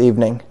statement this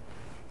evening.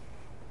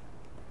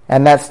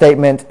 And that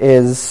statement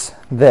is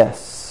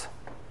this: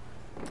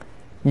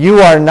 you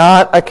are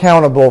not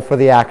accountable for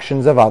the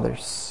actions of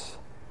others,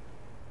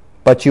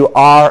 but you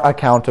are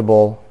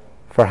accountable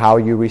for how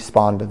you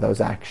respond to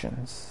those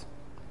actions.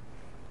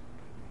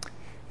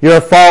 You're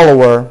a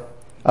follower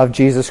of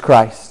Jesus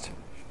Christ.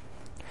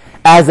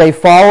 As a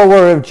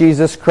follower of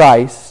Jesus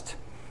Christ,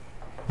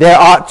 there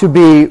ought to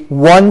be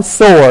one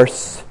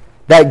source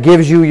that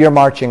gives you your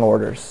marching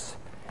orders,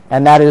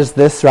 and that is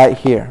this right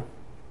here.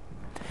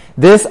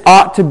 This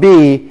ought to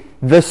be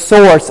the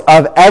source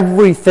of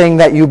everything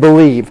that you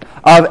believe,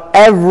 of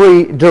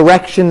every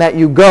direction that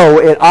you go.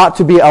 It ought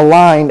to be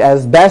aligned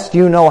as best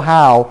you know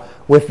how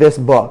with this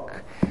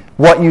book.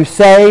 What you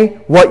say,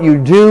 what you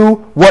do,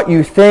 what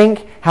you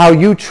think, how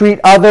you treat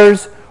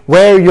others,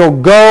 where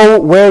you'll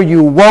go, where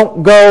you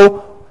won't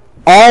go,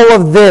 all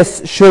of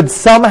this should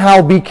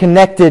somehow be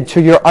connected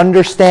to your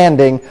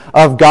understanding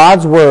of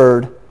God's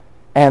Word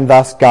and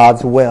thus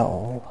God's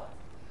will.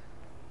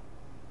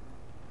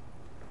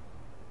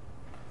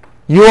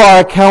 You are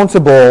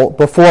accountable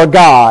before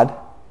God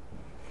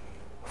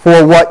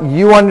for what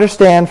you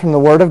understand from the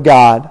Word of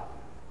God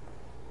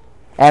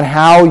and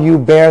how you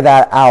bear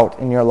that out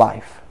in your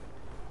life.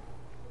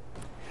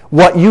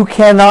 What you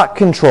cannot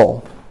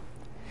control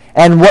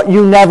and what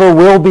you never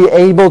will be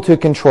able to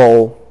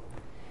control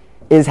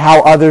is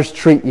how others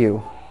treat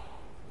you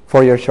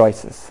for your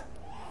choices.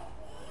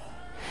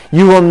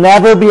 You will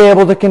never be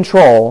able to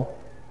control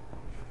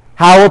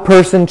how a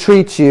person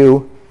treats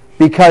you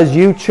because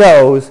you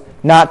chose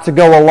not to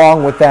go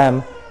along with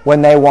them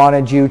when they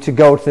wanted you to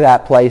go to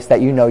that place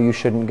that you know you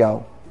shouldn't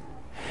go.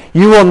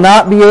 You will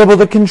not be able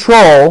to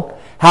control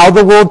how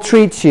the world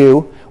treats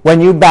you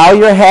when you bow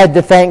your head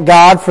to thank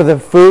God for the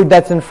food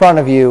that's in front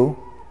of you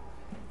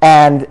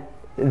and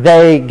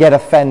they get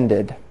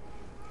offended.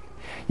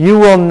 You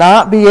will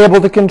not be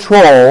able to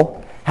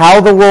control how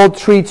the world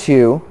treats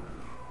you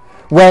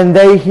when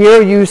they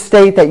hear you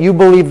state that you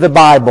believe the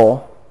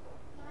Bible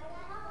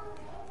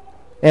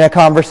in a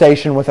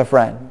conversation with a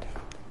friend.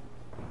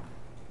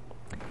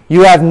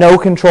 You have no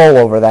control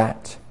over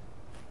that.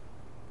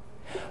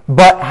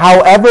 But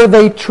however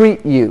they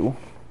treat you,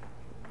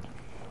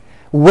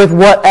 with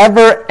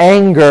whatever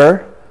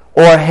anger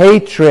or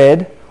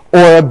hatred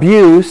or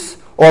abuse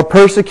or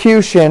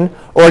persecution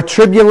or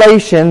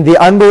tribulation the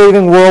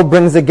unbelieving world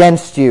brings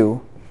against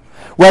you,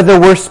 whether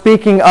we're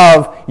speaking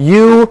of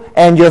you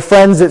and your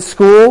friends at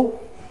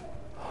school,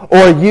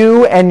 or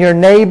you and your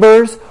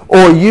neighbors,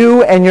 or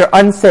you and your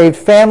unsaved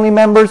family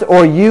members,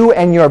 or you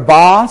and your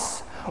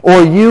boss,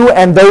 or you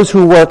and those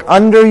who work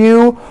under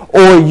you,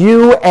 or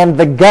you and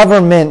the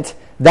government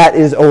that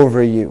is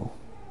over you.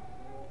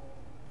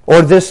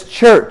 or this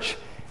church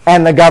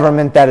and the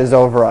government that is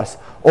over us,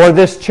 or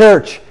this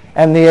church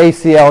and the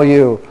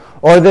ACLU,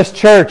 or this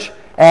church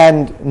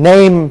and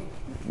name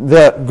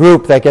the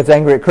group that gets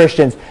angry at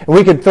Christians.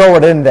 We could throw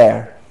it in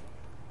there.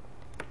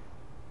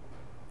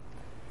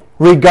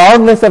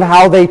 Regardless of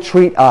how they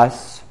treat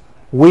us,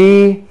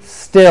 we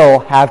still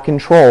have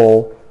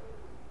control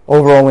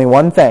over only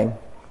one thing,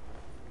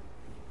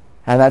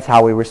 and that's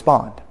how we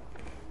respond.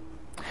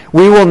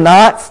 We will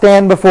not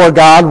stand before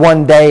God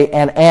one day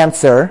and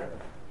answer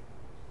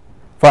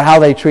for how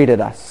they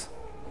treated us.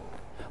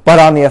 But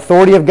on the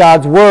authority of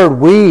God's Word,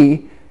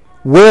 we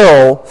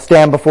will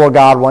stand before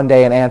God one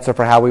day and answer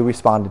for how we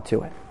responded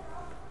to it.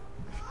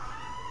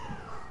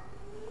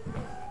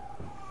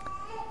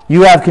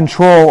 You have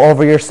control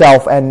over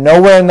yourself, and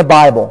nowhere in the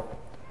Bible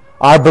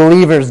are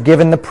believers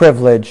given the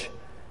privilege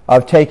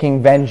of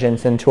taking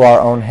vengeance into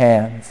our own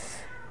hands.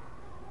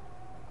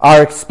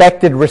 Our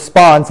expected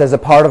response as a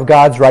part of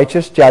God's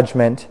righteous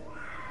judgment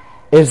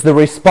is the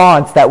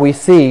response that we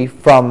see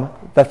from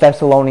the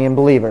Thessalonian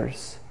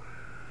believers: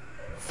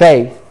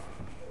 faith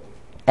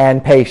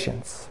and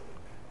patience.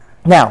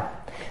 Now,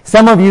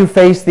 some of you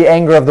face the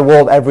anger of the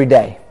world every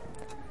day.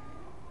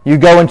 You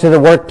go into the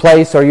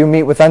workplace, or you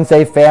meet with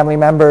unsaved family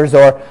members,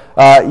 or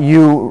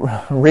you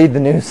read the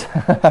news,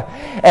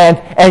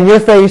 and you're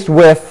faced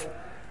with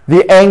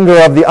the anger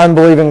of the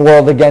unbelieving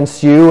world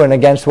against you and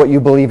against what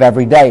you believe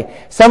every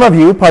day. Some of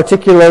you,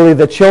 particularly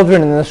the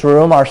children in this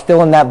room, are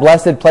still in that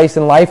blessed place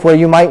in life where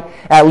you might,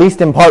 at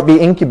least in part, be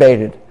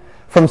incubated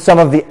from some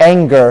of the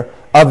anger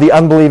of the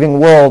unbelieving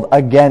world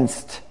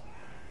against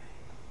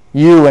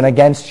you and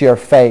against your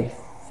faith.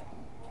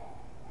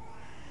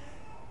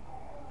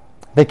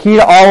 The key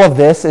to all of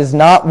this is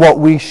not what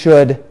we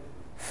should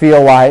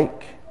feel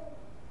like.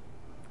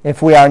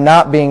 If we are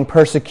not being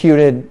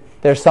persecuted,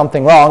 there's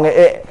something wrong.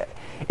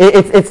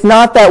 It's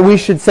not that we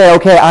should say,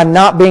 okay, I'm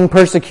not being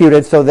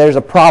persecuted, so there's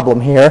a problem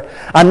here.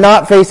 I'm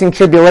not facing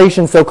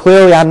tribulation, so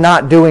clearly I'm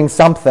not doing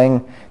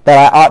something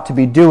that I ought to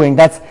be doing.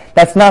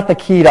 That's not the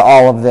key to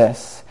all of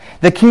this.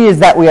 The key is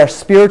that we are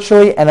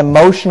spiritually and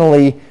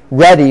emotionally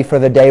ready for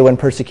the day when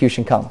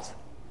persecution comes.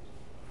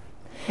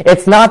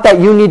 It's not that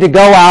you need to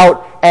go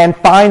out and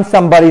find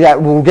somebody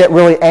that will get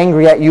really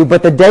angry at you,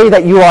 but the day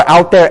that you are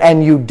out there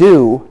and you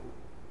do,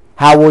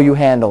 how will you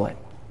handle it?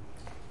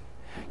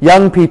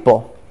 Young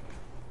people,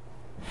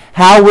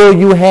 how will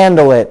you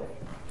handle it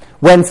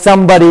when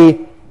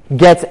somebody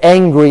gets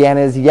angry and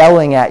is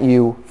yelling at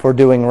you for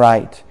doing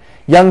right?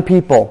 Young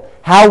people,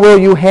 how will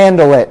you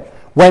handle it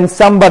when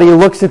somebody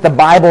looks at the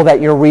Bible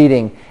that you're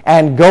reading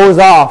and goes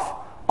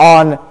off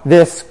on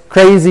this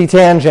crazy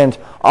tangent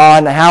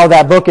on how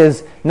that book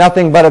is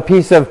nothing but a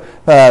piece of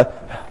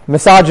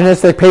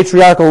misogynistic,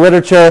 patriarchal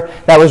literature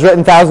that was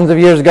written thousands of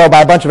years ago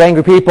by a bunch of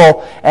angry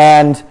people,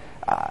 and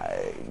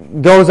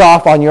goes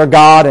off on your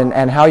God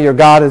and how your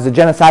God is a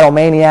genocidal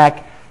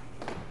maniac?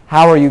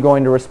 How are you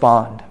going to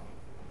respond?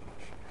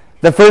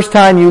 The first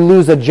time you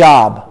lose a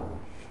job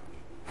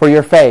for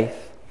your faith,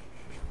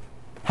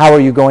 how are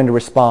you going to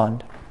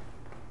respond?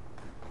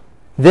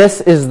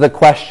 This is the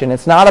question.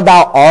 It's not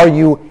about are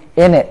you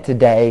in it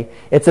today.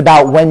 It's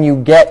about when you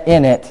get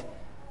in it,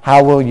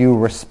 how will you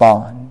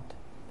respond?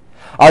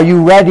 Are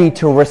you ready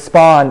to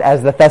respond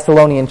as the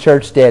Thessalonian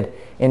church did,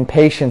 in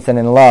patience and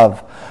in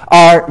love?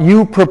 Are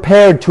you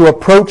prepared to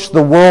approach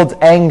the world's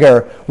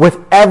anger with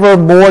ever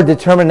more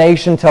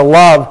determination to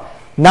love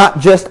not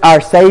just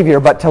our Savior,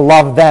 but to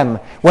love them?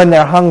 When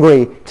they're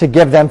hungry, to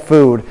give them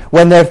food.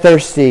 When they're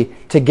thirsty,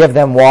 to give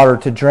them water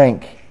to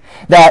drink.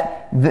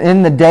 That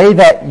in the day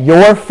that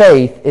your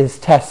faith is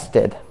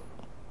tested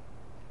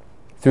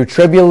through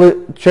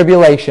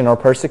tribulation or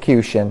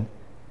persecution,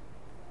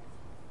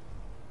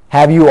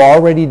 have you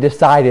already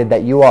decided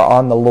that you are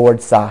on the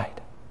Lord's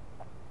side?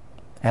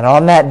 And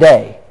on that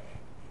day,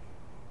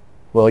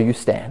 will you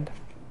stand?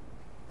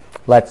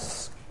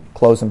 Let's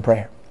close in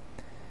prayer.